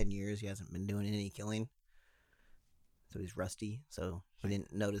for 10 years he hasn't been doing any killing, so he's rusty. So he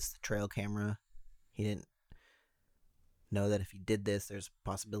didn't notice the trail camera. He didn't know that if he did this, there's a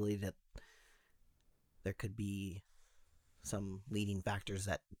possibility that there could be some leading factors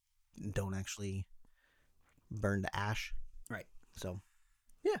that don't actually burn to ash. Right. So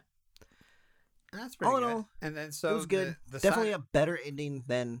That's pretty all in good. all, And then so it was good. The Definitely son, a better ending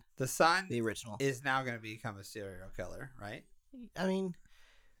than the son the original. is now going to become a serial killer, right? I mean,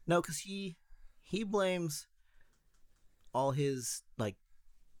 no, because he blames all his like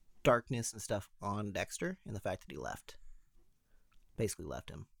darkness and stuff on Dexter and the fact that he left. basically left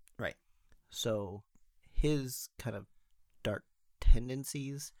him. Right. So his kind of dark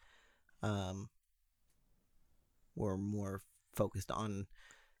tendencies were more focused on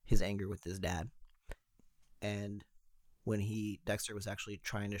his anger with his dad. And when Dexter was actually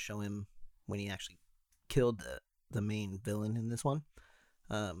trying to show him when he actually killed the main villain in this one,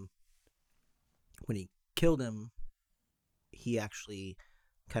 when he killed him, he actually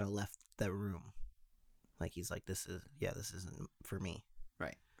kind of left the room. Like, he's like, this isn't for me.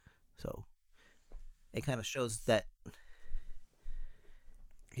 Right. So it kind of shows that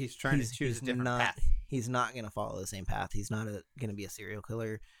he's trying to choose a different path. He's not going to follow the same path. He's not going to be a serial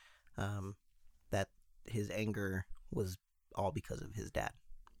killer. That his anger was all because of his dad.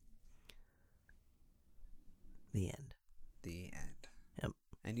 The end. The end. Yep.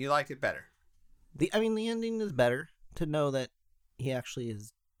 And you liked it better. The ending is better to know that he actually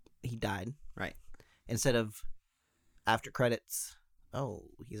he died. Right. Instead of after credits, oh,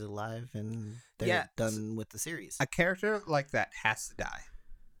 he's alive and they're done with the series. A character like that has to die,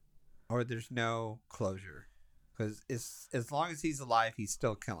 or there's no closure. Because as long as he's alive, he's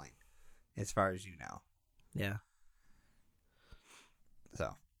still killing, as far as you know. Yeah.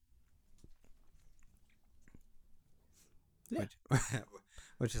 So. Yeah.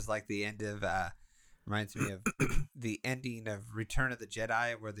 Which is like the end of, reminds me of the ending of Return of the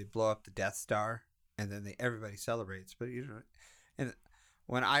Jedi, where they blow up the Death Star, and then everybody celebrates. But and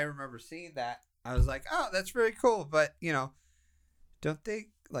when I remember seeing that, I was like, oh, that's very cool. But, don't they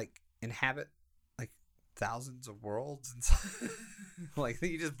like inhabit like thousands of worlds and stuff? Like,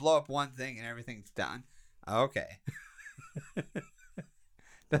 you just blow up one thing and everything's done. Okay.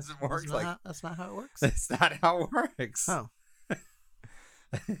 Doesn't work that's not how it works. That's not how it works. Oh.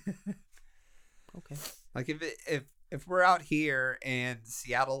 Okay. Like, if we're out here and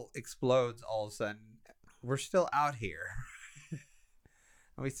Seattle explodes all of a sudden, we're still out here.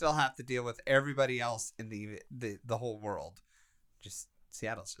 And we still have to deal with everybody else in the whole world. Just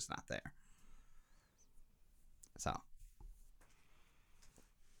Seattle's just not there. So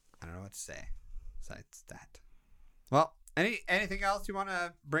I don't know what to say besides that. Well, anything else you want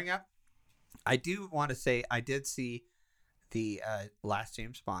to bring up? I do want to say I did see the last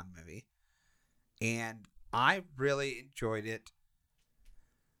James Bond movie, and I really enjoyed it.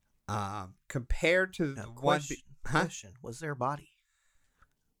 Compared to the question, was there a body?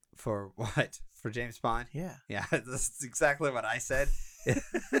 For what? For James Bond? Yeah. Yeah, that's exactly what I said.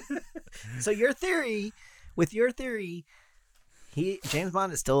 So with your theory, James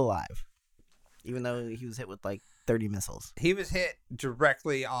Bond is still alive, even though he was hit with like 30 missiles. He was hit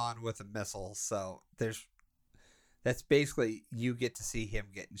directly on with a missile, so that's basically, you get to see him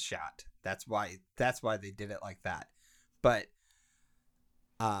getting shot. That's why they did it like that. But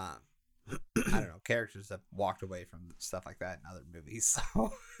I don't know, characters have walked away from stuff like that in other movies.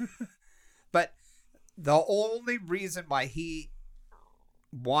 So but the only reason why he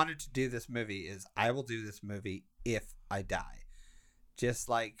wanted to do this movie is, I will do this movie if I die. Just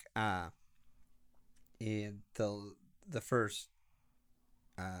like in the first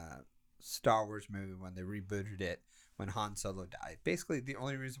Star Wars movie, when they rebooted it, when Han Solo died. Basically, the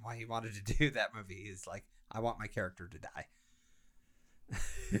only reason why he wanted to do that movie is like, I want my character to die.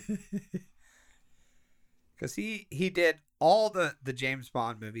 Because he did all the James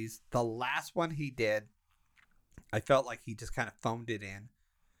Bond movies. The last one he did, I felt like he just kind of phoned it in.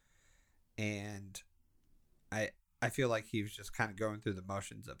 And I feel like he was just kind of going through the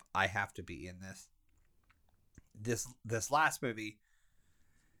motions of, I have to be in this. This last movie,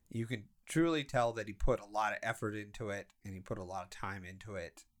 you can truly tell that he put a lot of effort into it, and he put a lot of time into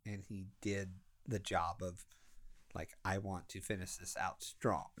it, and he did the job of, like, I want to finish this out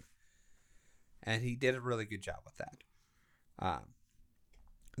strong. And he did a really good job with that.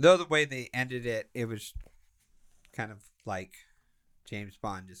 Though the way they ended it, it was kind of like James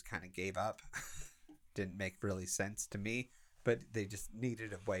Bond just kind of gave up. Didn't make really sense to me, but they just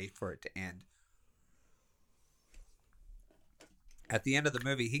needed a way for it to end. At the end of the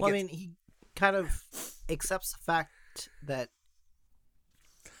movie, he kind of accepts the fact that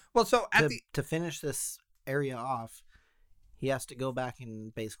so to finish this area off, he has to go back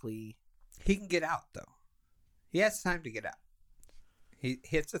and basically... He can get out, though. He has time to get out. He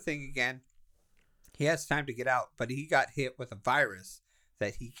hits the thing again. He has time to get out, but he got hit with a virus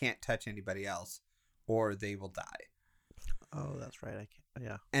that he can't touch anybody else, or they will die. Oh, that's right.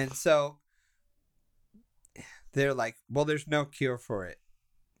 Yeah. And so they're like, well, there's no cure for it.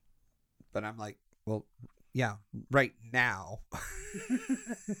 But I'm like, well, yeah, right now.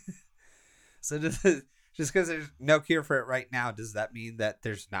 So just because there's no cure for it right now, does that mean that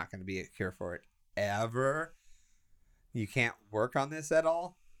there's not going to be a cure for it ever? You can't work on this at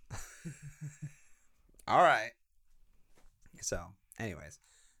all? All right. So, anyways,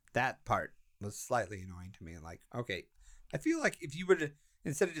 that part was slightly annoying to me. Like, okay, I feel like if you would have,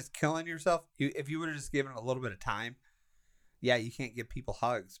 instead of just killing yourself, if you would have just given it a little bit of time, yeah, you can't give people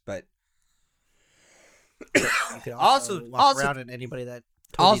hugs, but You could also walk around and anybody that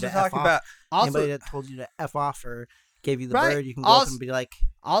told you to F off, anybody that told you to F off or gave you the bird, you can go up and be like,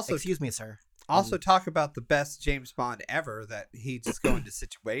 excuse me, sir. Also, talk about the best James Bond ever, that he just go into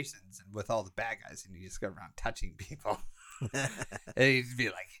situations and with all the bad guys and he just go around touching people. And he'd be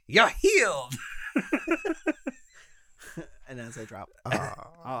like, "You're healed." And as they drop,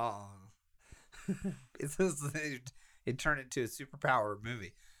 it turned into a superpower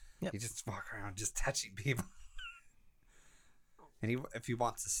movie. Yep. He just walk around just touching people. And if he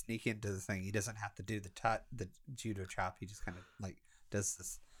wants to sneak into the thing, he doesn't have to do the judo chop. He just kind of like does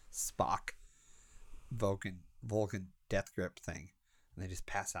this Spock Vulcan death grip thing, and they just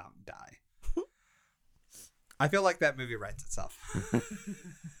pass out and die. I feel like that movie writes itself.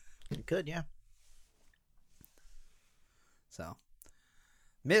 It could, yeah. So,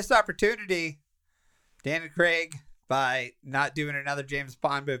 missed opportunity, Daniel Craig, by not doing another James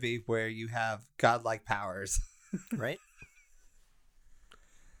Bond movie where you have godlike powers. Right?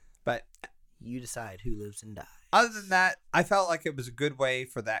 But you decide who lives and dies. Other than that, I felt like it was a good way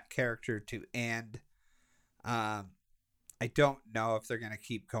for that character to end. I don't know if they're going to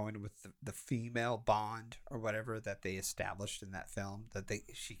keep going with the female Bond or whatever that they established in that film.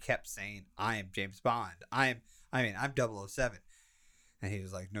 She kept saying, "I am James Bond. I'm 007." And he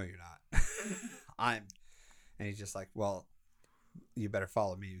was like, "No, you're not." And he's just like, "Well, you better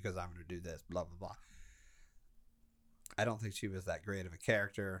follow me because I'm going to do this, blah, blah, blah." I don't think she was that great of a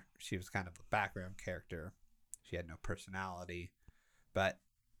character. She was kind of a background character. She had no personality. But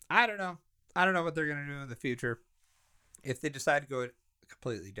I don't know. I don't know what they're going to do in the future. If they decide to go a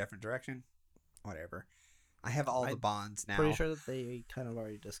completely different direction, whatever. I have all the Bonds now. Pretty sure that they kind of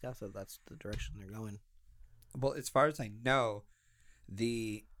already discussed that that's the direction they're going. Well, as far as I know,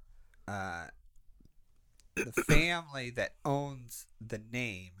 the family that owns the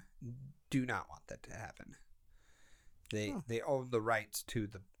name do not want that to happen. They own the rights to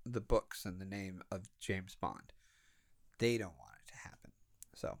the books and the name of James Bond. They don't want it to happen.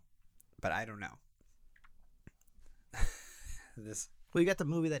 So, but I don't know. Well, you got the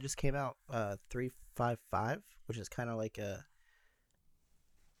movie that just came out, 355, which is kind of like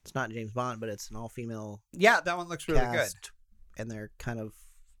it's not James Bond, but it's an all-female. Yeah, that one looks really good. And they're kind of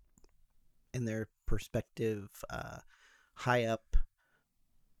in their perspective, high up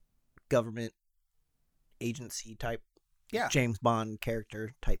government agency type. Yeah. James Bond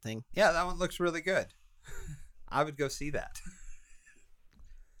character type thing. Yeah, that one looks really good. I would go see that.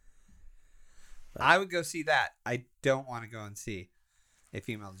 I would go see that. I don't want to go and see a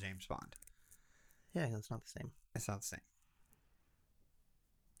female James Bond. Yeah, it's not the same. It's not the same.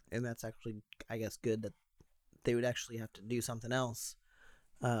 And that's actually, I guess, good that they would actually have to do something else.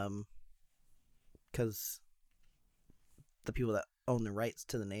 Because the people that own the rights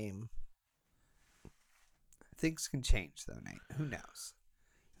to the name. Things can change, though, Nate. Who knows?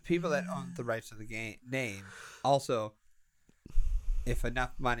 People that own the rights to the name also, if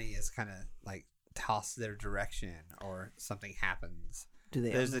enough money is kind of like tossed their direction or something happens,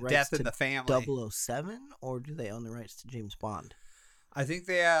 there's a death in the family. 007, or do they own the rights to James Bond? I think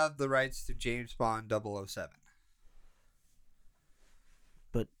they have the rights to James Bond 007.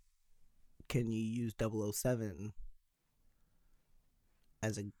 But can you use 007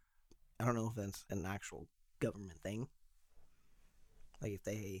 as a... I don't know if that's an actual government thing. Like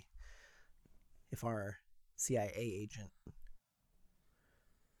if our CIA agent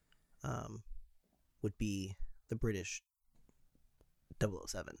would be the British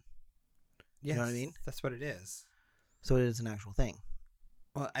 007. Yes, you know what I mean? That's what it is. So it is an actual thing.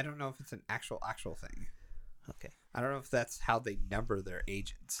 Well, I don't know if it's an actual thing. Okay. I don't know if that's how they number their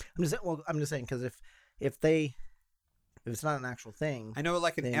agents. I'm just saying because if it's not an actual thing, I know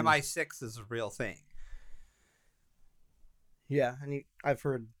like an MI6 is a real thing. Yeah, and I've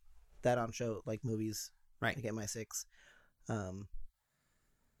heard that on show like movies, right? Like MI6, and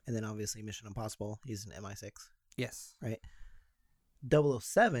then obviously Mission Impossible. He's an MI6. Yes. Right.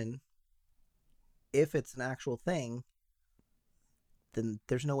 007. If it's an actual thing, then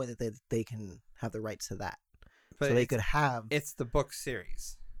there's no way that they can have the rights to that. But so they could have. It's the book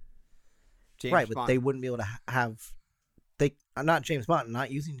series. James Bond. But they wouldn't be able to have. Not James Bond,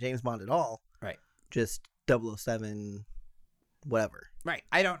 not using James Bond at all. Right. Just 007, whatever. Right.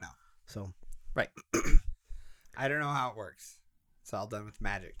 I don't know. So. Right. I don't know how it works. It's all done with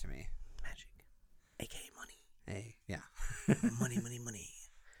magic to me. Magic. AKA money. Hey, yeah. Money, money, money.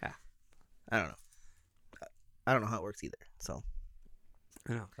 Yeah. I don't know. I don't know how it works either. So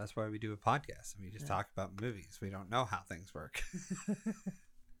I know. That's why we do a podcast and we just talk about movies. We don't know how things work.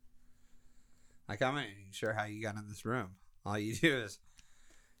 Like, I'm not even sure how you got in this room. All you do is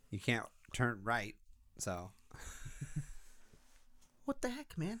you can't turn right, so. what the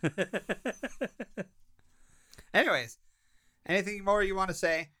heck, man? Anyways, anything more you want to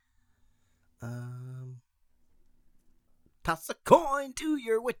say? Toss a coin to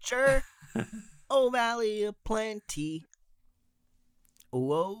your Witcher. Oh, Valley of Plenty.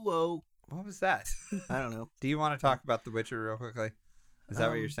 Whoa, whoa. What was that? I don't know. Do you want to talk about The Witcher real quickly? Is that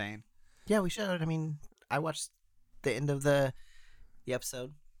what you're saying? Yeah, we should. I mean, I watched the end of the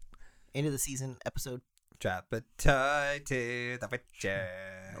episode. End of the season episode. Drop a toy to the Witcher.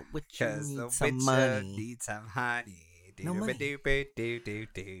 Because the Witcher needs some honey. No money.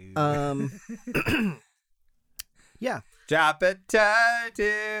 Yeah. Drop a toy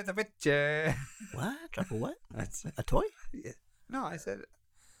to the Witcher. What? Drop a what? That's A toy? Yeah. No, I said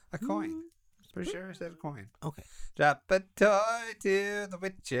a coin. Pretty sure I said a coin. Okay. Drop a toy to the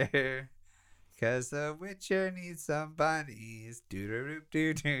Witcher. Because the Witcher needs some bunnies.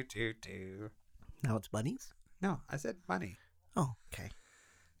 Do-do-do-do-do-do-do. Now it's bunnies? No, I said money. Oh, okay.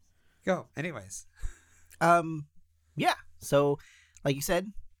 Go. Anyways. Yeah. So, like you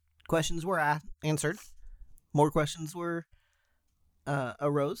said, questions were answered. More questions were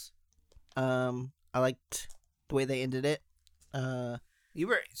arose. I liked the way they ended it. You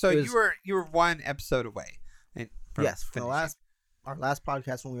were one episode away. From our last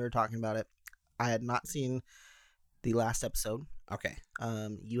podcast when we were talking about it, I had not seen the last episode. Okay.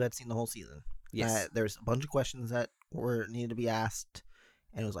 You had seen the whole season. Yes. There's a bunch of questions that needed to be asked,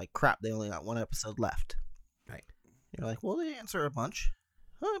 and it was like, crap, they only got one episode left. Right. You're like, well, they answer a bunch,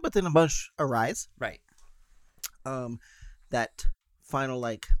 but then a bunch arise. Right. That final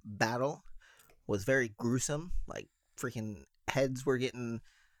battle was very gruesome. Like freaking heads were getting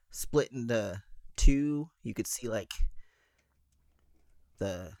split into two. You could see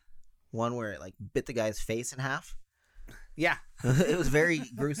the one where it bit the guy's face in half. Yeah. It was very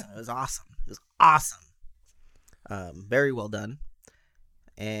gruesome. It was awesome. Very well done.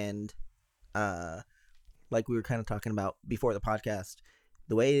 And like we were kind of talking about before the podcast,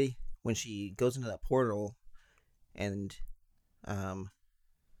 the way when she goes into that portal and I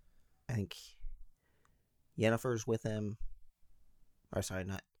think Yennefer's with him. Or sorry,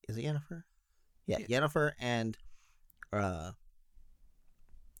 not is it Yennefer? Yeah, Yennefer and The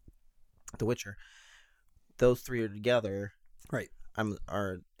Witcher. Those three are together. Right.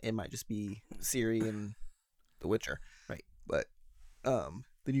 It might just be Ciri and The Witcher. Right. But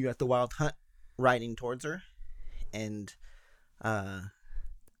then you got the Wild Hunt riding towards her, and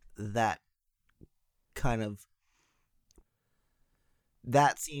that kind of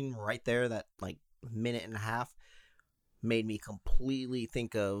that scene right there, that minute and a half, made me completely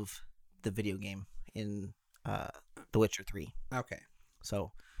think of the video game in The Witcher 3. Okay.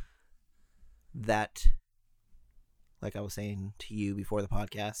 So that, like I was saying to you before the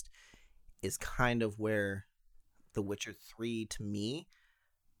podcast, is kind of where The Witcher 3 to me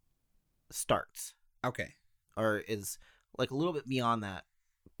starts. Okay. Or is a little bit beyond that,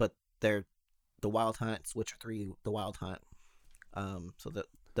 but they're the Wild Hunt, it's Witcher 3, the Wild Hunt. So that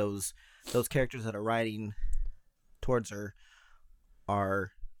those characters that are riding towards her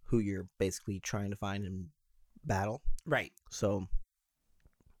are who you're basically trying to find in battle. Right. So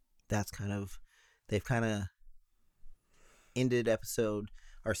that's they've kind of ended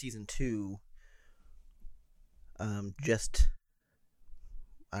season 2 just,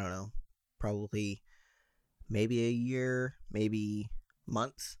 I don't know, probably maybe a year, maybe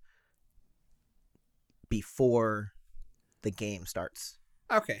months before the game starts.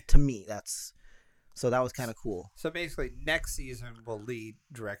 Okay. To me, that was kind of cool. So basically, next season will lead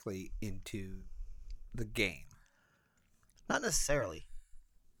directly into the game. Not necessarily.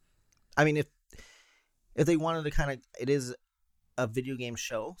 I mean, if they wanted to it is a video game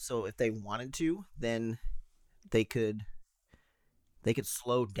show, so if they wanted to, then they could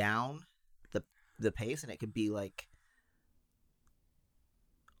slow down the pace, and it could be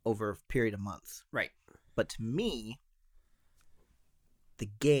over a period of months. Right. But to me, the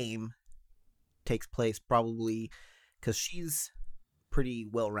game takes place probably because she's pretty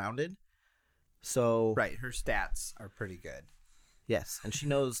well-rounded. So right, her stats are pretty good. Yes, and she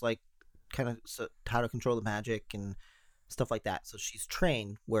knows how to control the magic and stuff like that. So she's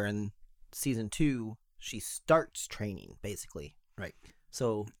trained, where in season 2 she starts training basically. Right.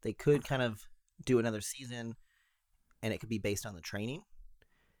 So they could kind of do another season, and it could be based on the training.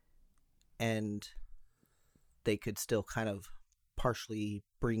 And they could still kind of partially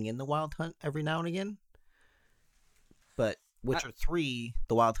bring in the Wild Hunt every now and again. But Witcher 3,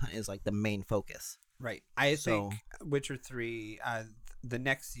 the Wild Hunt is like the main focus. Right. I think Witcher 3, the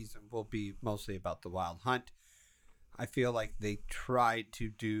next season will be mostly about the Wild Hunt. I feel like they tried to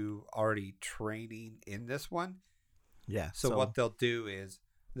do already training in this one. Yeah. So what they'll do is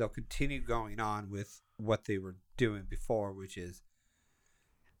they'll continue going on with what they were doing before, which is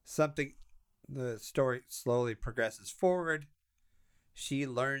the story slowly progresses forward. She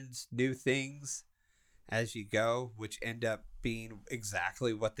learns new things as you go, which end up being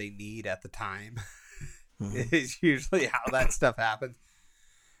exactly what they need at the time. Mm-hmm. Is usually how that stuff happens.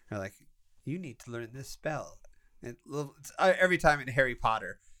 They're like, you need to learn this spell. And every time in Harry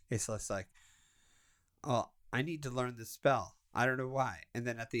Potter, it's just like, oh, I need to learn this spell. I don't know why. And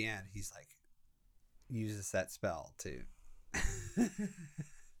then at the end, he's like, uses that spell to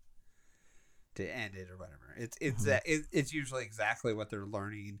end it or whatever. It's usually exactly what they're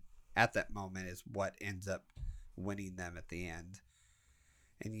learning at that moment is what ends up winning them at the end.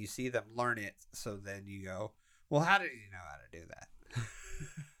 And you see them learn it, so then you go, well, how did you know how to do that?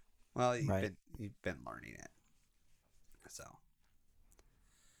 Well, you've been learning it. So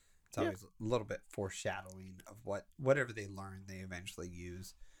it's always a little bit foreshadowing of whatever they learn, they eventually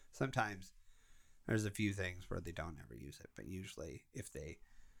use. Sometimes there's a few things where they don't ever use it, but usually if they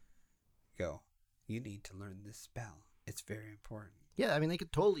go, you need to learn this spell, it's very important. Yeah, I mean, they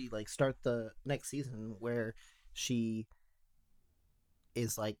could totally like start the next season where she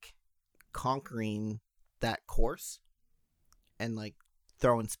is like conquering that course and like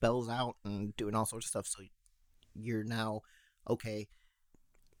throwing spells out and doing all sorts of stuff. So you're now, okay,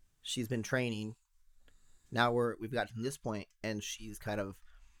 she's been training. Now we've gotten to this point and she's kind of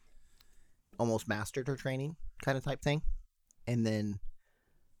almost mastered her training kind of type thing. And then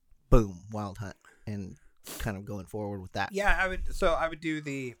boom, Wild Hunt, and kind of going forward with that. Yeah, I would do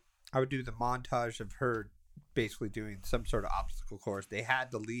the montage of her basically doing some sort of obstacle course. They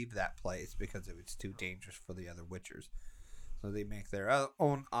had to leave that place because it was too dangerous for the other Witchers. So they make their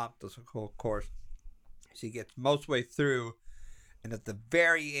own obstacle course. She gets most way through, and at the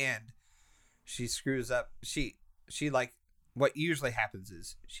very end, she screws up. She like, what usually happens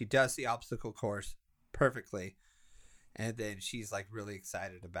is she does the obstacle course perfectly, and then she's like really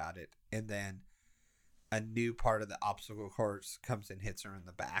excited about it, and then a new part of the obstacle course comes and hits her in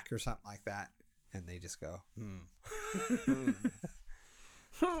the back or something like that, and they just go,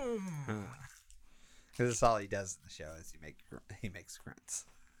 because that's all he does in the show is he makes grunts.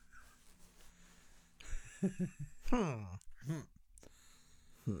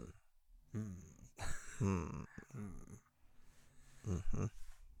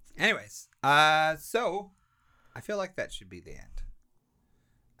 Anyways, so I feel like that should be the end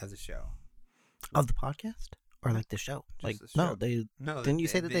of the show. Of the podcast? Or like the show? Like, the show. Didn't you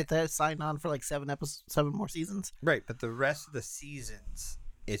say that they signed on for like 7 more seasons? Right, but the rest of the seasons,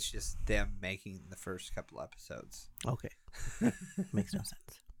 it's just them making the first couple episodes. Okay. Makes no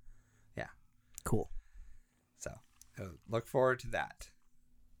sense. Yeah. Cool. So, look forward to that.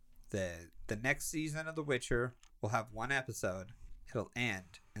 The next season of The Witcher will have 1 episode. It'll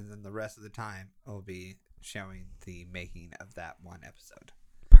end, and then the rest of the time will be showing the making of that 1 episode.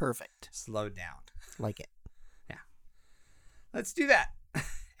 Perfect. Slow down. Like it. Yeah. Let's do that.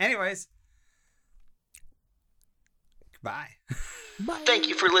 Anyways. Goodbye. Bye. Thank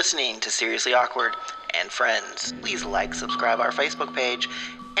you for listening to Seriously Awkward and Friends. Please like, subscribe our Facebook page,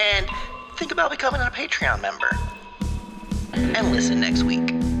 and think about becoming a Patreon member. And listen next week.